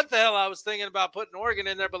don't know what the hell I was thinking about putting Oregon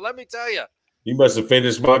in there, but let me tell you. You must have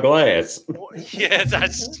finished my glass. Yeah,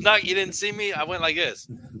 that's not, you didn't see me. I went like this.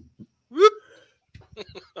 Whoop.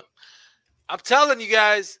 I'm telling you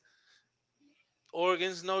guys,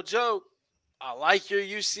 Oregon's no joke. I like your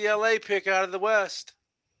UCLA pick out of the West,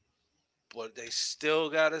 but they still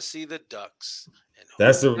got to see the Ducks. And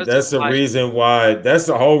That's the reason why. That's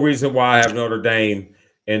the whole reason why I have Notre Dame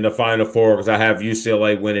in the Final Four, because I have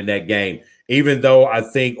UCLA winning that game. Even though I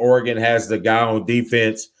think Oregon has the guy on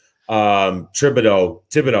defense,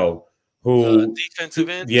 Thibodeau, who defensive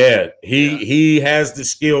end. Yeah, he has the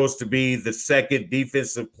skills to be the second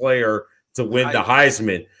defensive player to win the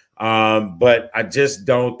Heisman. But I just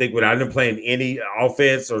don't think, without him playing any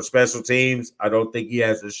offense or special teams, I don't think he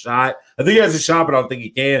has a shot. I think he has a shot, but I don't think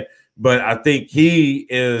he can. But I think he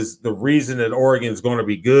is the reason that Oregon's going to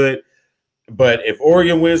be good. But if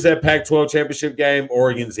Oregon wins that Pac-12 championship game,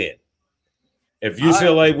 Oregon's in. If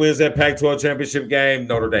UCLA wins that Pac-12 championship game,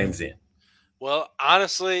 Notre Dame's in. Well,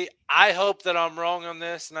 honestly, I hope that I'm wrong on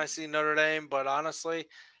this and I see Notre Dame. But honestly,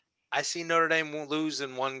 I see Notre Dame lose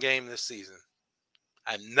in one game this season.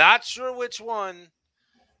 I'm not sure which one,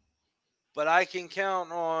 but I can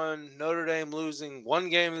count on Notre Dame losing one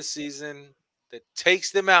game this season that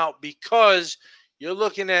takes them out, because you're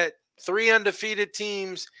looking at 3 undefeated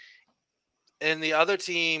teams and the other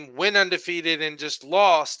team went undefeated and just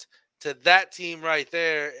lost to that team right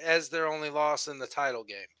there as their only loss in the title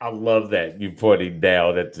game. I love that you pointing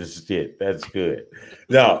down at the shit. That's good.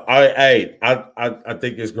 No, I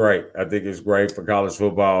think it's great. I think it's great for college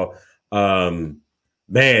football.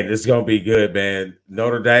 Man, it's gonna be good, man.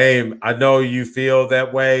 Notre Dame, I know you feel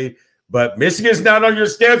that way, but Michigan's not on your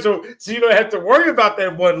schedule, so you don't have to worry about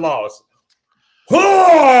that one loss.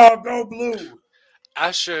 Oh, go blue.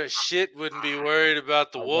 I sure shit wouldn't be worried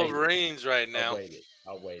about the Wolverines right now. I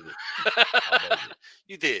waited.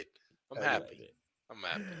 You did. I'm happy.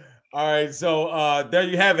 All right, so there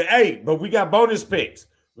you have it. Hey, but we got bonus picks.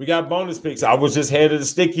 I was just head of the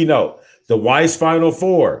sticky note. The Weiss Final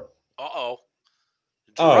Four. Uh-oh.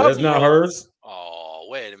 Oh, that's not hers? Oh,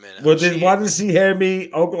 wait a minute. Well, then why did she hand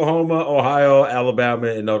me Oklahoma, Ohio, Alabama,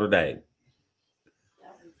 and Notre Dame?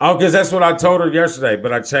 Oh, because that's what I told her yesterday,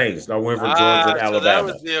 but I changed. I went for Georgia and Alabama. So that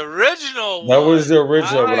was the original one. That was the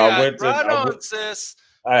original when I went to. Right on, sis.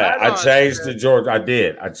 I changed to Georgia. I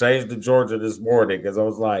did. I changed to Georgia this morning because I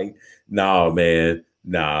was like, nah, man.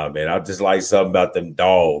 I just like something about them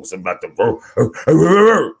dogs. About them.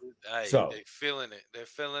 Hey, so they're feeling it. They're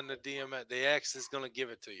feeling the DMX. The X is going to give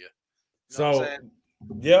it to you.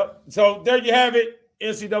 Yep. So there you have it.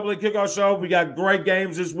 NCAA Kickoff Show. We got great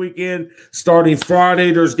games this weekend. Starting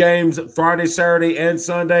Friday, there's games Friday, Saturday, and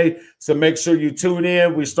Sunday. So make sure you tune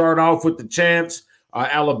in. We start off with the champs,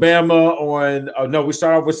 Alabama on. We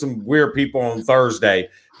start off with some weird people on Thursday,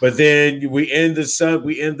 but then we end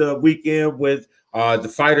the weekend with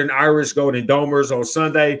the Fighting Irish Golden Domers on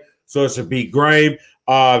Sunday. So it should be great.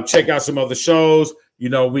 Check out some other shows. You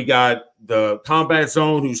know, we got the Combat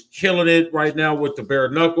Zone, who's killing it right now with the bare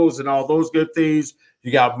knuckles and all those good things.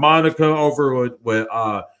 You got Monica over with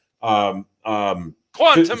Quantum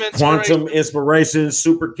Inspiration,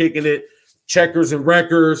 super kicking it, Checkers and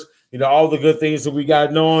Wreckers, you know, all the good things that we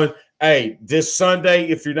got on. Hey, this Sunday,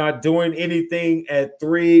 if you're not doing anything at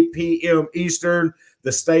 3 p.m. Eastern,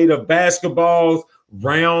 the State of Basketball's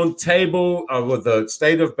round table with the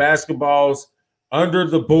State of Basketball's Under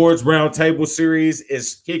the Boards round table series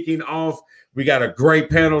is kicking off. We got a great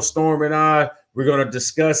panel, Storm and I. We're going to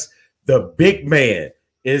discuss the big man.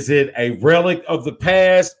 Is it a relic of the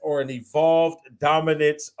past or an evolved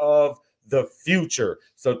dominance of the future?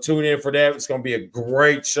 So tune in for that. It's going to be a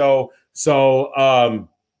great show. So,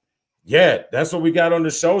 that's what we got on the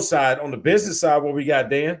show side. On the business side, what we got,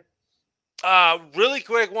 Dan? Really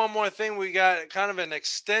quick, one more thing. We got kind of an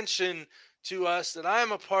extension to us that I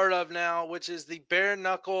am a part of now, which is the Bare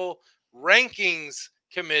Knuckle Rankings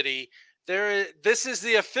Committee. This is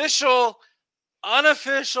the official,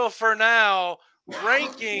 unofficial for now,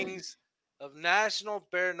 rankings of National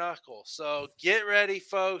Bare Knuckle. So get ready,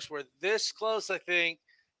 folks. We're this close, I think,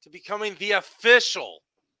 to becoming the official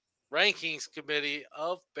rankings committee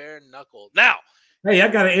of Bare Knuckle. Now, Hey, I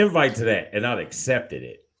got an invite to that, and I accepted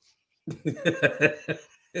it.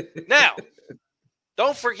 Now,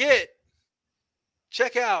 don't forget,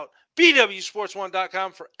 check out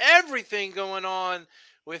bwsports1.com for everything going on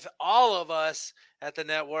with all of us at the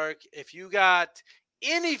network. If you got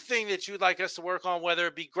anything that you'd like us to work on, whether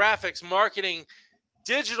it be graphics, marketing,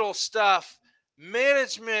 digital stuff,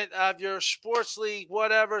 management of your sports league,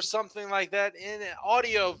 whatever, something like that, in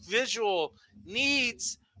audio, visual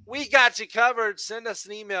needs, we got you covered. Send us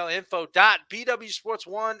an email,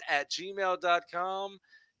 info.bwsports1@gmail.com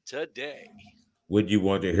today. Would you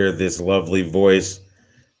want to hear this lovely voice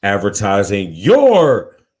advertising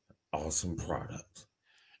your awesome product?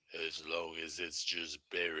 As long as it's just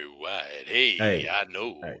very wide. Hey, Hey, I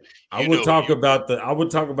know. hey, I would talk about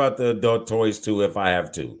the adult toys too if I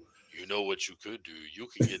have to. You know what you could do? You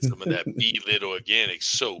could get some of that Be-Lit organic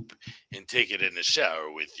soap and take it in the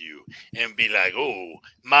shower with you and be like, oh,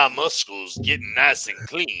 my muscles getting nice and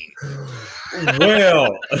clean.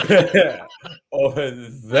 Well,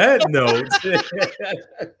 on that note,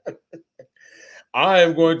 I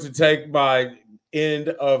am going to take my end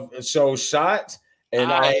of show shot,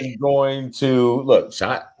 and I'm going to look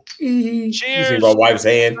shot. Cheers. You see my wife's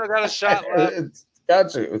hand. I got a shot left.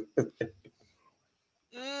 Got you.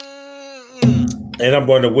 And I'm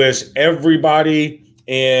going to wish everybody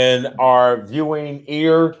in our viewing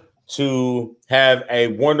ear to have a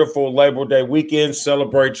wonderful Labor Day weekend.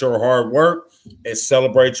 Celebrate your hard work and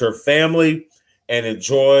celebrate your family and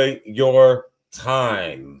enjoy your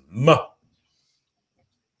time.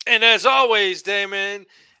 And as always, Damon,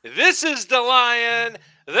 this is the Lion.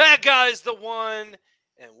 That guy's the one.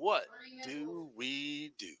 And what do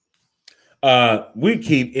we do? We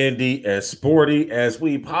keep Indy as sporty as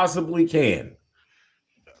we possibly can.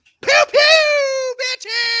 Pew pew,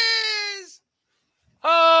 bitches!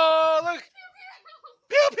 Oh, look!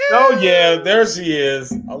 Pew pew! Oh yeah, there she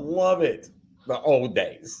is. I love it. The old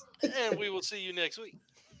days. And we will see you next week.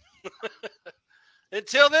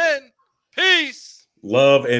 Until then, peace. Love and